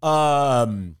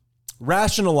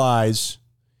rationalize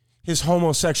his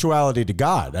homosexuality to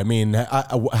God? I mean,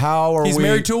 how are He's we?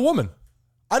 married to a woman.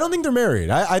 I don't think they're married.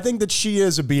 I think that she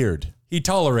is a beard. He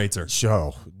tolerates her.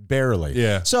 So barely.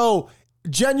 Yeah. So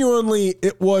genuinely,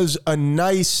 it was a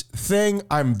nice thing.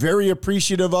 I'm very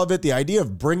appreciative of it. The idea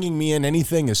of bringing me in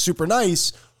anything is super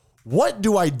nice. What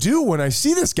do I do when I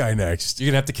see this guy next? You're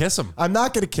gonna have to kiss him. I'm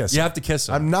not going to kiss him. You have to kiss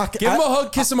him. I'm not. Give him a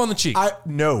hug. Kiss him on the cheek.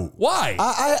 No. Why?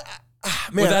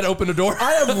 Man, Would that open a door?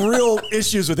 I have real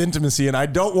issues with intimacy, and I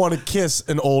don't want to kiss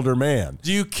an older man.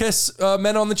 Do you kiss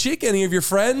men on the cheek? Any of your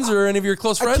friends or any of your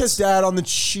close friends? I kissed Dad on the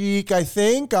cheek, I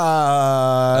think. You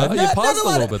paused a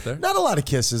little bit there. Not a lot of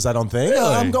kisses, I don't think. Really?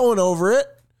 I'm going over it.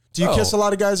 Do you Oh. kiss a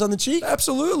lot of guys on the cheek?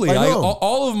 Absolutely. Like whom?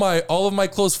 All of my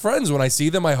close friends, when I see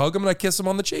them, I hug them and I kiss them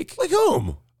on the cheek. Like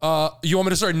whom? You want me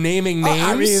to start naming names?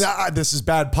 I mean, this is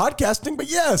bad podcasting, but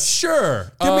yes.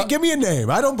 sure. Give me a name.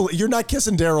 I don't believe you're not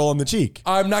kissing Daryl on the cheek.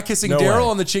 I'm not kissing No Daryl way.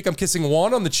 on the cheek. I'm kissing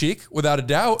Juan on the cheek, without a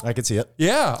doubt. I could see it.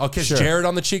 Yeah, I'll kiss Sure. Jared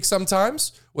on the cheek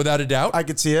sometimes, without a doubt. I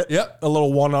could see it. Yep. A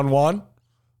little one-on-one.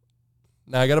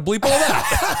 Now I got to bleep all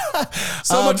that.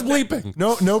 So much bleeping.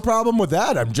 No problem with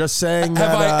that. I'm just saying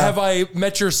that. Have I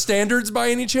met your standards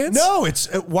by any chance? No, it's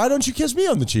why don't you kiss me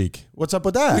on the cheek? What's up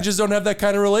with that? We just don't have that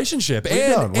kind of relationship. We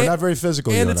don't. We're not very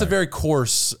physical, And you it's and a I. very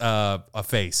coarse a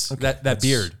face. That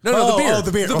beard. No, the beard. Oh,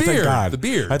 the beard. The Oh, thank beard. God. The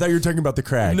beard. I thought you were talking about the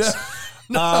crags.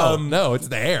 No, it's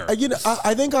the hair.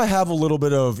 I think I have a little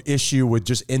bit of issue with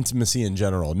just intimacy in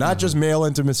general. Not just male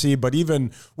intimacy, but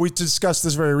even, we discussed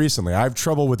this very recently. I have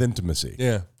trouble with intimacy.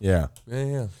 Yeah. Yeah.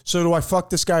 Yeah. So do I fuck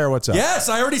this guy or what's up? Yes,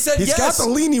 I already said He's yes. got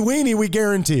the leany weenie, we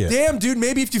guarantee it. Damn, dude,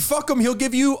 maybe if you fuck him, he'll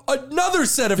give you another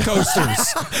set of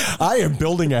coasters. I am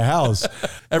building a house.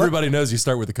 Everybody knows you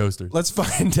start with the coasters. Let's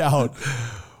find out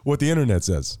what the internet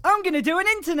says. I'm gonna do an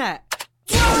internet.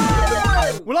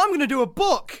 Well, I'm gonna do a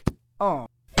book. Oh.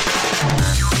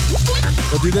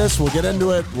 We'll do this. We'll get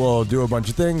into it. We'll do a bunch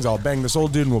of things. I'll bang this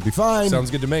old dude and we'll be fine.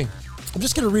 Sounds good to me. I'm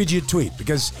just going to read you a tweet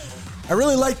because I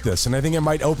really like this and I think it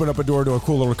might open up a door to a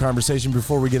cool little conversation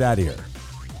before we get out of here.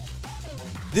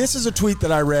 This is a tweet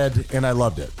that I read and I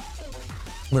loved it.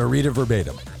 I'm going to read it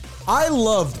verbatim. I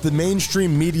loved the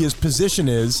mainstream media's position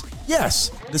is, yes,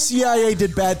 the CIA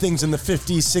did bad things in the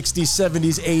 50s, 60s,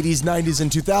 70s, 80s, 90s,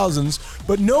 and 2000s,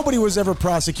 but nobody was ever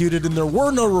prosecuted and there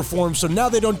were no reforms, so now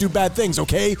they don't do bad things,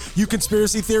 okay, you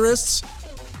conspiracy theorists?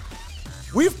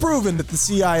 We've proven that the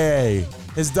CIA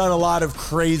has done a lot of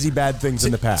crazy bad things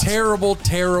in the past. Terrible,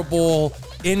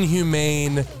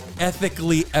 inhumane,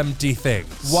 ethically empty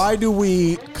things. Why do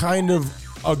we kind of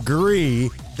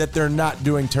agree that they're not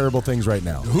doing terrible things right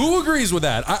now? Who agrees with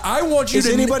that? I want you Is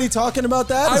to... anybody talking about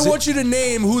that? I want you to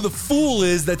name who the fool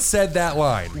is that said that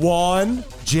line. Juan,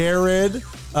 Jared,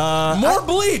 More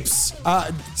bleeps.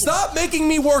 Stop making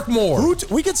me work more.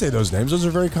 We could say those names. Those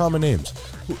are very common names.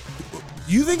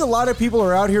 You think a lot of people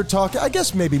are out here talking? I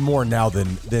guess maybe more now than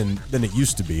it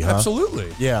used to be, huh? Absolutely.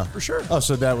 Yeah. For sure. Oh,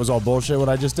 so that was all bullshit what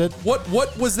I just did? What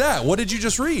was that? What did you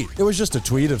just read? It was just a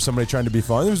tweet of somebody trying to be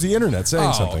fun. It was the internet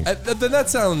saying something. Then that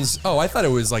sounds... Oh, I thought it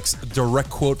was like a direct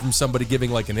quote from somebody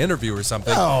giving like an interview or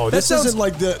something. No, that this isn't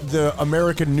like the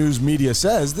American news media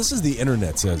says. This is the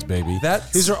internet says, baby.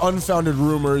 These are unfounded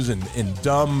rumors and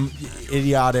dumb,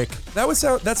 idiotic.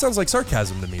 That sounds like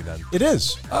sarcasm to me then. It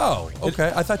is. Oh,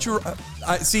 okay. I thought you were...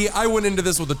 I went into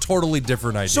this with a totally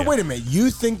different idea. So wait a minute.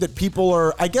 You think that people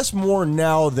are, I guess more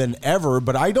now than ever,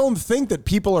 but I don't think that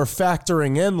people are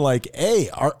factoring in like,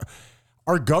 hey,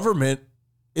 our government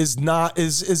is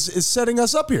setting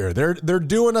us up here. They're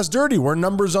doing us dirty. We're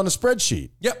numbers on a spreadsheet.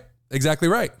 Yep, exactly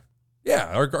right.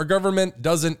 Yeah, our government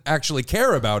doesn't actually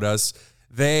care about us.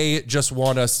 They just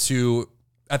want us to,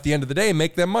 at the end of the day,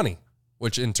 make them money,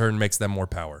 which in turn makes them more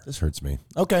power. This hurts me.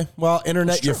 Okay, well,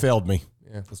 internet, you failed me.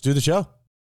 Yeah. Let's do the show.